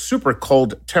under super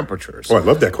cold temperatures? Oh, I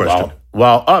love that question.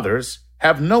 While others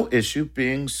have no issue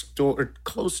being stored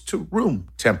close to room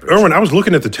temperature. Irwin, I was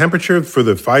looking at the temperature for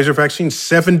the Pfizer vaccine,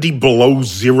 70 below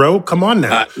zero. Come on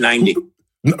now. 90.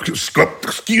 No,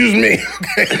 excuse me.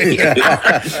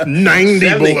 90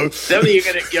 below. 70,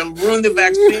 you'll ruin the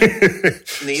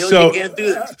vaccine. Neil, you can't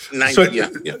do that.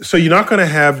 90, So you're not going to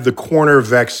have the corner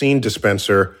vaccine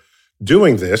dispenser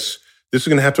doing this. This is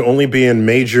going to have to only be in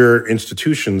major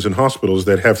institutions and hospitals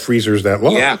that have freezers that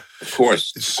low. Yeah, of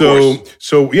course. So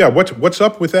yeah, what's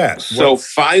up with that? So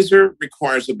Pfizer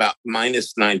requires about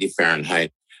minus 90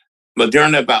 Fahrenheit.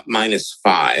 Moderna about minus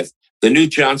 5. The new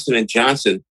Johnson &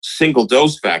 Johnson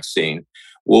single-dose vaccine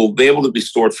will be able to be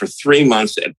stored for 3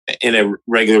 months in a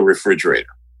regular refrigerator.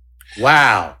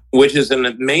 Wow. Which is an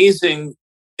amazing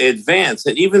advance.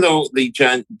 And even though the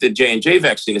J&J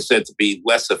vaccine is said to be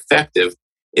less effective,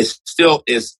 it still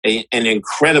is an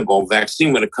incredible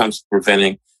vaccine when it comes to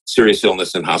preventing serious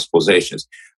illness and hospitalizations.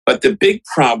 But the big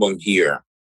problem here,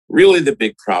 really the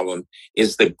big problem,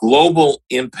 is the global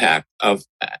impact of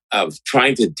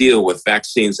trying to deal with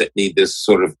vaccines that need this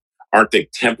sort of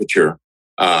Arctic temperature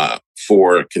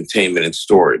for containment and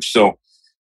storage. So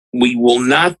we will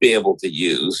not be able to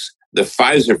use the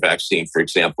Pfizer vaccine, for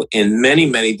example, in many,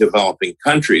 many developing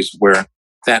countries where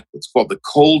it's called the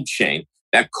cold chain.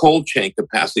 That cold chain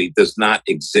capacity does not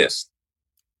exist.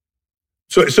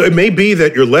 So it may be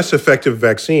that your less effective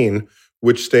vaccine,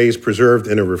 which stays preserved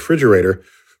in a refrigerator,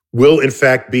 will in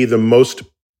fact be the most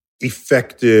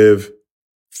effective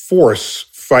force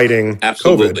fighting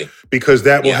Absolutely. COVID, because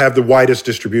that will have the widest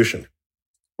distribution.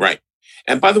 Right.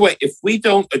 And by the way, if we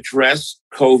don't address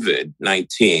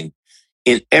COVID-19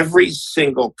 in every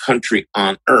single country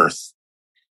on earth,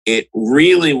 it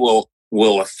really will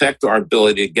affect our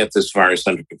ability to get this virus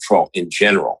under control in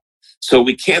general. So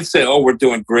we can't say, oh, we're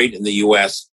doing great in the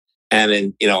US and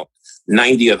in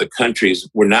 90 other countries,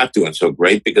 we're not doing so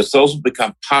great, because those will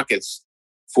become pockets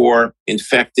for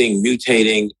infecting,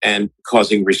 mutating, and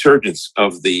causing resurgence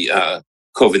of the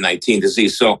COVID-19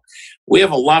 disease. So we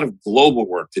have a lot of global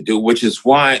work to do, which is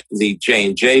why the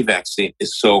J&J vaccine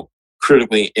is so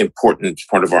critically important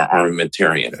part of our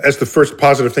armamentarium. That's the first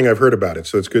positive thing I've heard about it,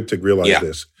 so it's good to realize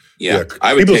this. Yeah,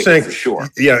 I would take it for sure.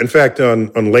 Yeah, in fact,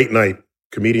 on late night,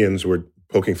 comedians were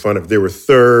poking fun of, they were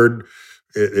third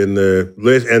in the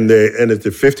list, and it's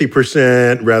at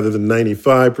 50% rather than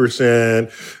 95%.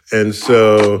 And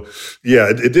so,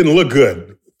 it didn't look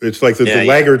good. It's like the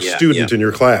laggard student in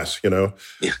your class, Yeah,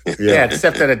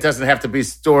 except that it doesn't have to be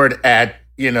stored at,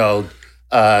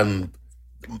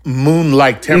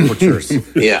 moon-like temperatures.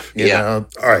 Yeah.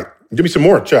 All right. Give me some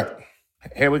more, Chuck.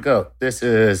 Here we go. This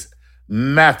is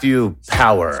Matthew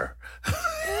Power.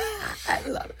 I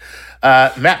love it.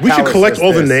 Matt we Power should collect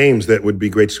all this. the names that would be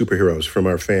great superheroes from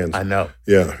our fans. I know.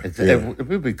 Yeah. It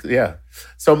would be,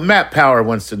 So Matt Power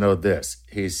wants to know this.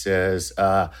 He says,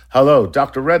 hello,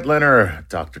 Dr. Redlener,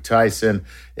 Dr. Tyson.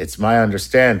 It's my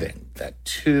understanding that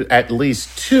at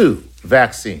least two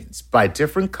vaccines by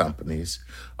different companies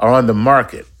are on the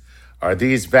market. Are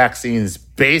these vaccines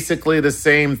basically the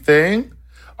same thing?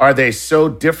 Are they so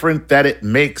different that it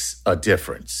makes a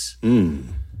difference?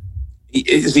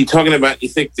 Is he talking about, you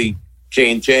think, the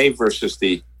J&J versus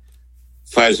the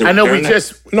Pfizer? I know Moderna? we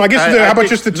just... No, I guess, how about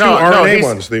just the two RNA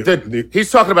ones?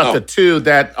 He's talking about the two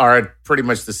that are pretty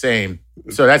much the same.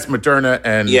 So that's Moderna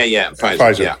and... Yeah,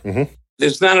 Pfizer. Yeah. Mm-hmm.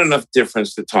 There's not enough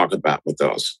difference to talk about with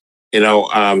those.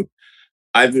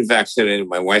 I've been vaccinated.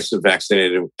 My wife's been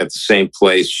vaccinated at the same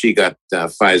place. She got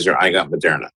Pfizer. I got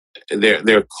Moderna.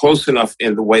 They're close enough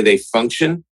in the way they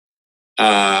function.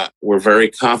 We're very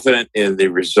confident in the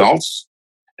results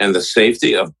and the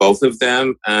safety of both of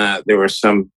them. There are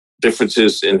some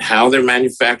differences in how they're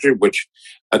manufactured, which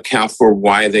account for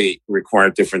why they require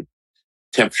different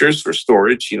temperatures for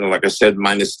storage. Like I said,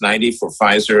 -90 for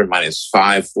Pfizer,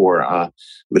 -5 for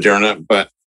Moderna.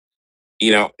 But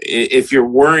if you're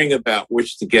worrying about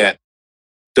which to get,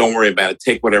 don't worry about it.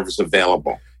 Take whatever's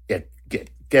available.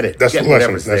 Get it. That's get the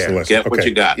lesson. That's the lesson. Get what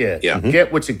you got. Yeah. Mm-hmm.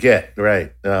 Get what you get.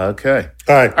 Right. Okay.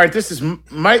 All right. This is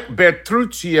Mike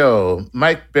Bertruccio.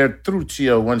 Mike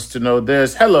Bertruccio wants to know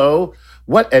this. Hello.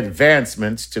 What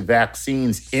advancements to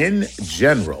vaccines in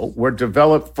general were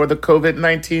developed for the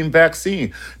COVID-19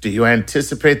 vaccine? Do you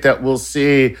anticipate that we'll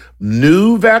see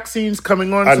new vaccines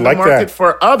coming onto the market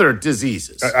for other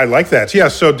diseases? I like that. Yeah.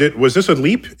 So was this a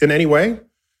leap in any way,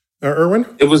 Irwin?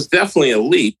 It was definitely a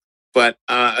leap. But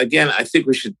again, I think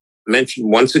we should mention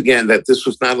once again that this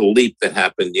was not a leap that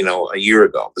happened, a year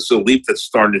ago. This is a leap that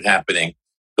started happening.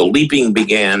 The leaping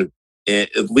began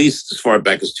at least as far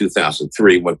back as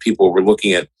 2003, when people were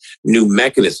looking at new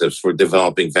mechanisms for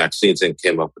developing vaccines and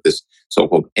came up with this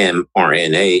so-called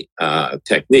mRNA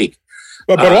technique.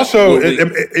 But also,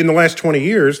 in the last 20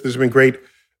 years, there's been great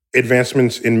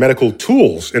advancements in medical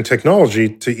tools and technology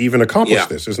to even accomplish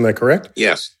this. Isn't that correct?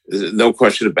 Yes, no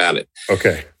question about it.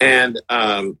 Okay. And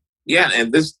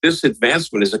and this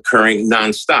advancement is occurring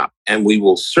nonstop, and we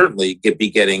will certainly be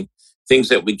getting things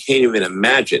that we can't even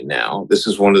imagine now. This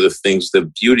is one of the things,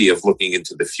 the beauty of looking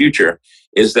into the future,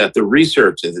 is that the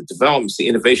research and the developments, the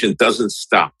innovation doesn't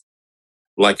stop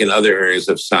like in other areas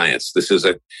of science. This is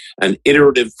an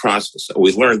iterative process.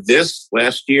 We learned this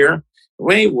last year.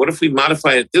 Wait, what if we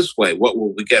modify it this way? What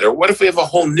will we get? Or what if we have a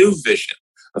whole new vision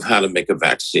of how to make a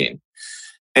vaccine?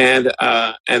 And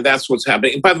that's what's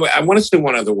happening. And by the way, I want to say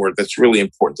one other word that's really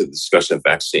important to the discussion of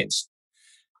vaccines.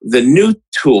 The new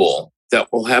tool that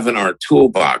we'll have in our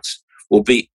toolbox will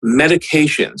be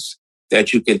medications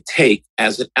that you can take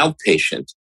as an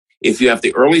outpatient if you have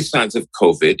the early signs of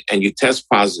COVID and you test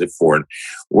positive for it,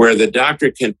 where the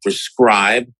doctor can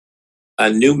prescribe a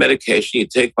new medication you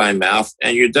take by mouth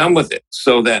and you're done with it.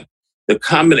 So that the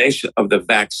combination of the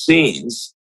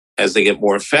vaccines, as they get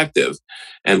more effective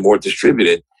and more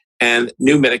distributed, and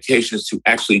new medications to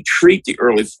actually treat the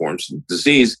early forms of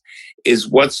disease is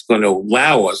what's going to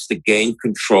allow us to gain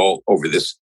control over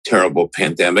this terrible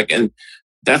pandemic. And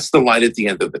that's the light at the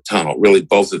end of the tunnel, really,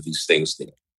 both of these things.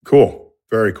 Cool.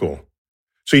 Very cool.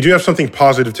 So you do have something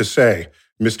positive to say,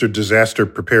 Mr. Disaster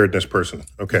Preparedness person.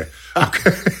 Okay.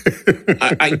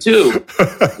 I do.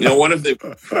 One of the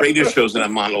radio shows that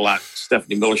I'm on a lot,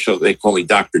 Stephanie Miller show, they call me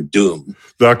Dr. Doom.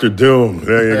 Dr. Doom.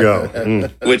 There you go.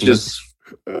 Which is,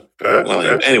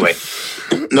 well, anyway,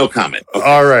 no comment. Okay.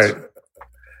 All right.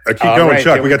 Keep going,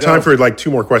 Chuck. We got time for like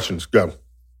 2 more questions. Go.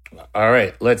 All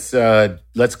right. Let's go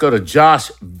to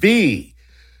Josh V.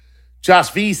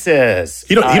 Josh V says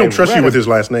he don't trust you with his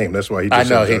last name. That's why he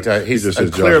just I know he does. He's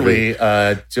clearly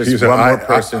just one more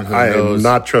person who knows. I am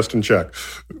not trusting Chuck.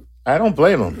 I don't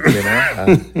blame him.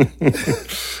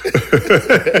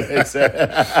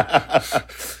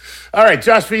 All right,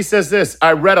 Josh V says this.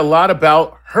 I read a lot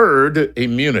about herd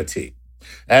immunity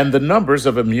and the numbers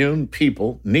of immune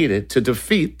people needed to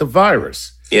defeat the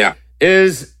virus. Yeah.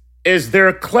 Is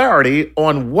there clarity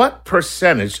on what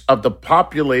percentage of the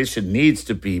population needs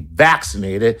to be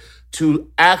vaccinated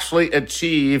to actually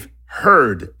achieve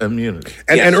herd immunity?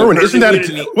 And Irwin, isn't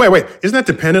that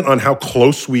dependent on how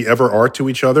close we ever are to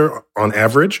each other on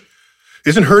average?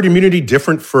 Isn't herd immunity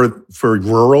different for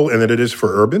rural and than it is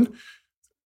for urban?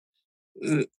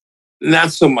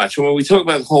 Not so much. When we talk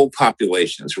about whole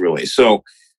populations, really. So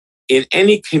in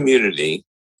any community,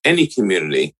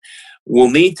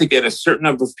 we'll need to get a certain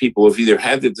number of people who've either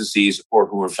had the disease or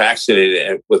who are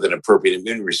vaccinated with an appropriate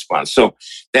immune response. So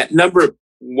that number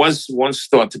was once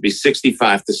thought to be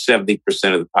 65 to 70%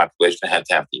 of the population that had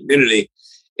to have the immunity.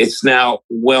 It's now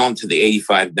well into the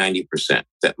 85, 90%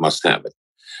 that must have it.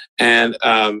 And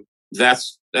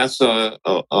that's a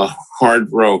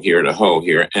hard row here to hoe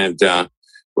here. And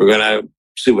we're going to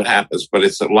see what happens, but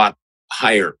it's a lot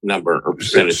higher number or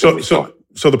percentage than we thought.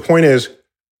 So the point is,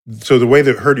 so the way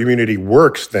that herd immunity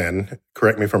works then,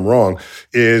 correct me if I'm wrong,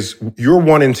 is you're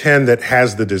 1 in 10 that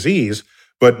has the disease,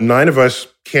 but 9 of us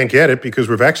can't get it because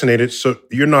we're vaccinated, so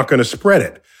you're not going to spread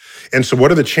it. And so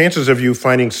what are the chances of you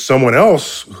finding someone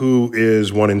else who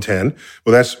is 1 in 10?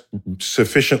 Well, that's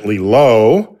sufficiently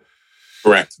low.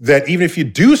 Correct. That even if you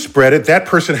do spread it, that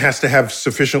person has to have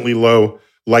sufficiently low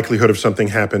likelihood of something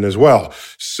happen as well.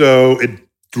 So it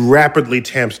rapidly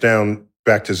tamps down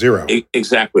back to zero.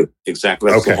 Exactly. That's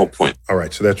the whole point. All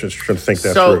right. So that's just trying to think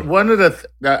that through. So one of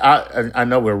the, I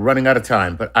know we're running out of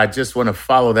time, but I just want to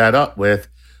follow that up with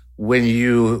when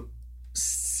you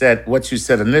said, what you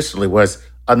said initially was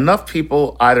enough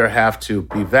people either have to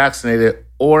be vaccinated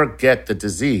or get the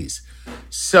disease.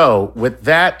 So with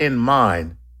that in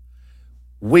mind,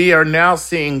 we are now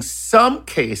seeing some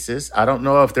cases, I don't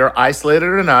know if they're isolated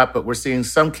or not, but we're seeing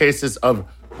some cases of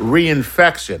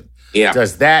reinfection. Yeah.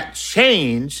 Does that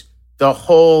change the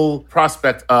whole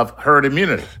prospect of herd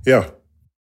immunity? Yeah.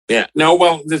 No,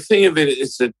 well, the thing of it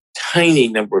is a tiny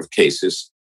number of cases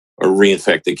or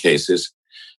reinfected cases.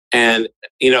 And,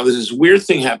 there's this weird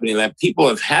thing happening that people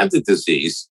have had the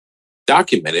disease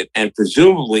documented and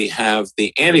presumably have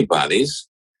the antibodies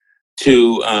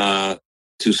to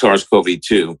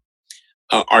SARS-CoV-2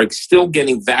 are still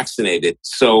getting vaccinated.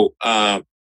 So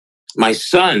my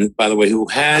son, by the way, who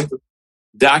had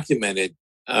documented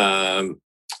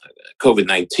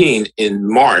COVID-19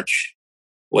 in March,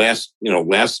 last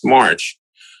March,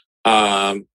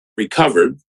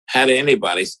 recovered, had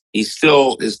antibodies.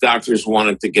 His doctors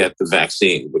wanted to get the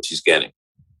vaccine, which he's getting.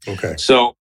 Okay.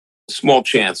 So small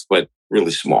chance, but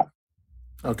really small.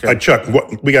 Okay. Chuck,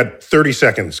 we got 30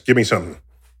 seconds. Give me something.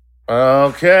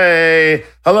 Okay.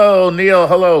 Hello, Neil.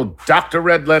 Hello, Dr.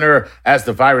 Redlener. As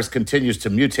the virus continues to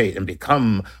mutate and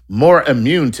become more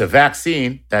immune to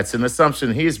vaccine, that's an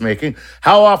assumption he's making.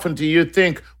 How often do you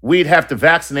think we'd have to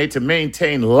vaccinate to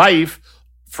maintain life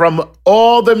from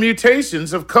all the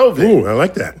mutations of COVID? Ooh, I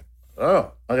like that.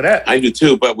 Oh, look at that. I do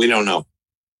too, but we don't know.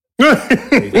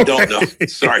 We don't know.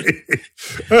 Sorry.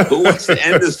 Who wants to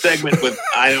end this segment with,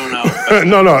 I don't know?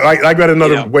 No, I got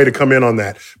another way to come in on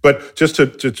that. But just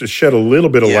to shed a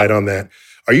little bit of light on that,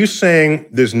 are you saying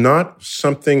there's not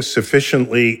something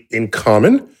sufficiently in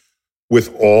common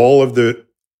with all of the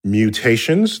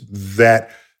mutations that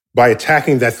by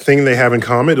attacking that thing they have in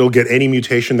common, it'll get any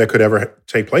mutation that could ever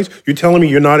take place? You're telling me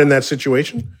you're not in that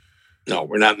situation? No,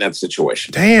 we're not in that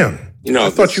situation. Damn. I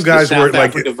thought you guys were like... The South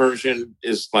Africa version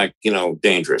is like,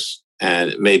 dangerous, and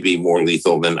it may be more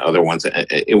lethal than other ones.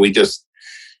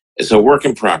 It's a work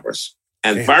in progress.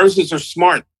 And viruses are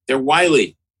smart. They're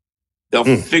wily. They'll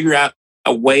figure out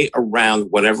a way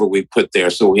around whatever we put there.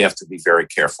 So we have to be very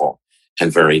careful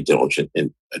and very diligent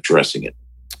in addressing it.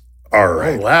 All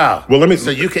right. Oh, wow. Well, So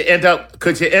you could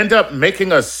you end up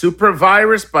making a super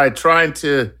virus by trying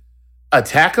to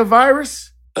attack a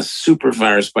virus? A super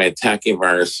virus by attacking a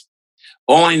virus.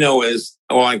 All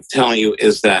I'm telling you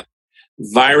is that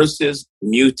viruses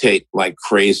mutate like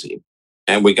crazy.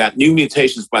 And we got new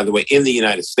mutations, by the way, in the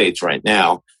United States right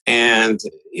now. And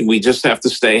we just have to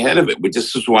stay ahead of it.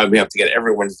 This is why we have to get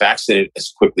everyone vaccinated as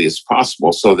quickly as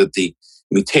possible so that the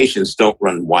mutations don't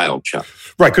run wild, Chuck.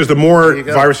 Right, because the more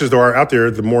viruses there are out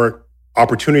there, the more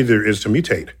opportunity there is to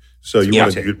mutate. So you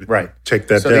want to take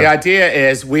that down. So the idea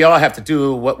is we all have to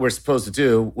do what we're supposed to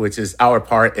do, which is our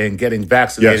part in getting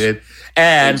vaccinated.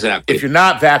 Yes. And if you're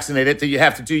not vaccinated, then you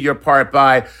have to do your part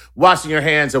by washing your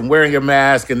hands and wearing your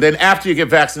mask. And then after you get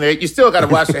vaccinated, you still got to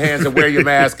wash your hands and wear your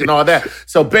mask and all that.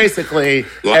 So basically,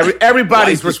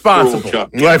 everybody's responsible. Cruel,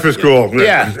 life is cruel.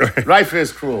 Yeah, life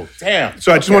is cruel. Damn.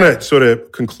 So I just want to sort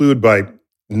of conclude by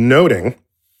noting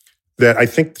that I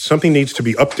think something needs to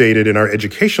be updated in our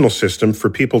educational system for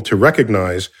people to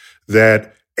recognize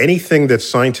that anything that's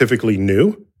scientifically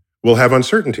new will have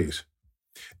uncertainties.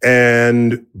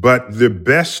 But the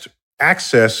best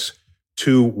access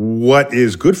to what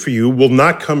is good for you will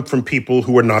not come from people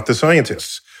who are not the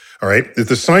scientists. All right?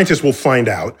 The scientists will find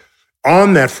out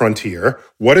on that frontier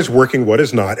what is working, what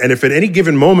is not. And if at any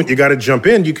given moment you got to jump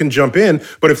in, you can jump in.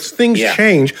 But if things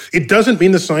change, it doesn't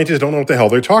mean the scientists don't know what the hell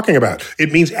they're talking about.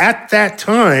 It means at that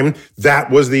time, that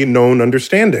was the known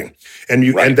understanding. And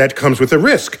that comes with a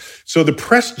risk. So the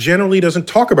press generally doesn't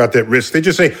talk about that risk. They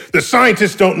just say, the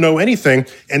scientists don't know anything.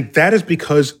 And that is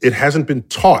because it hasn't been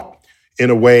taught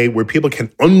in a way where people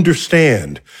can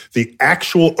understand the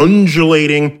actual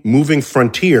undulating, moving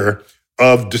frontier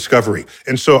of discovery.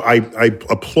 And so I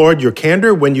applaud your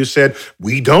candor when you said,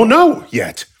 we don't know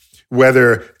yet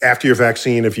whether after your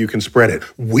vaccine, if you can spread it.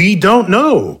 We don't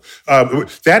know.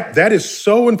 That is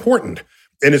so important.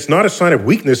 And it's not a sign of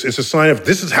weakness. It's a sign of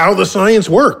this is how the science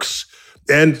works.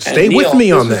 And stay Neil, with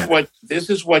me on that. This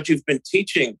is what you've been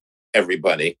teaching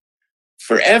everybody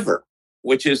forever,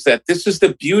 which is that this is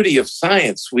the beauty of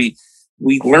science. We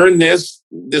learn this.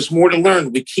 There's more to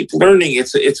learn. We keep learning.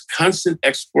 It's constant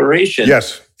exploration.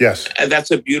 Yes. And that's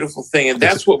a beautiful thing. And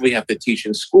that's what we have to teach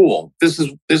in school. This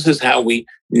is how we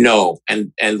know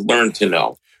and learn to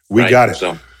know. We got it.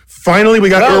 So finally, we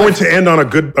got Irwin to end on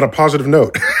a positive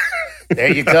note. There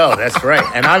you go. That's right.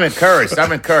 And I'm encouraged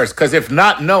because if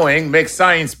not knowing makes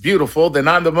science beautiful, then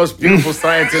I'm the most beautiful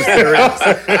scientist there is.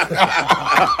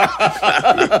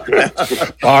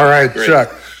 All right, Great.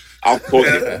 Chuck. I'll quote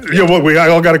you. We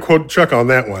all got to quote Chuck on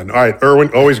that one. All right,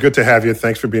 Irwin, always good to have you.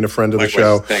 Thanks for being a friend of the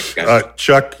show. Thanks, guys.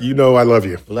 Chuck, I love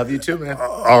you. Love you too, man.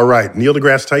 All right, Neil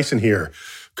deGrasse Tyson here,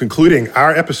 concluding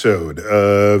our episode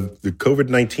of the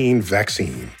COVID-19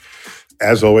 vaccine.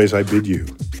 As always, I bid you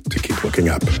to keep looking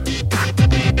up.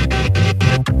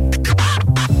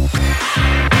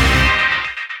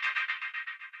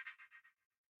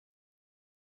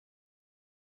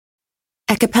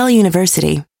 At Capella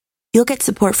University, you'll get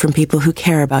support from people who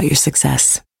care about your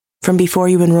success. From before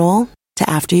you enroll to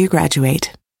after you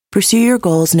graduate, pursue your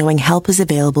goals knowing help is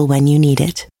available when you need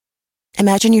it.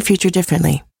 Imagine your future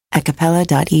differently at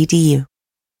capella.edu.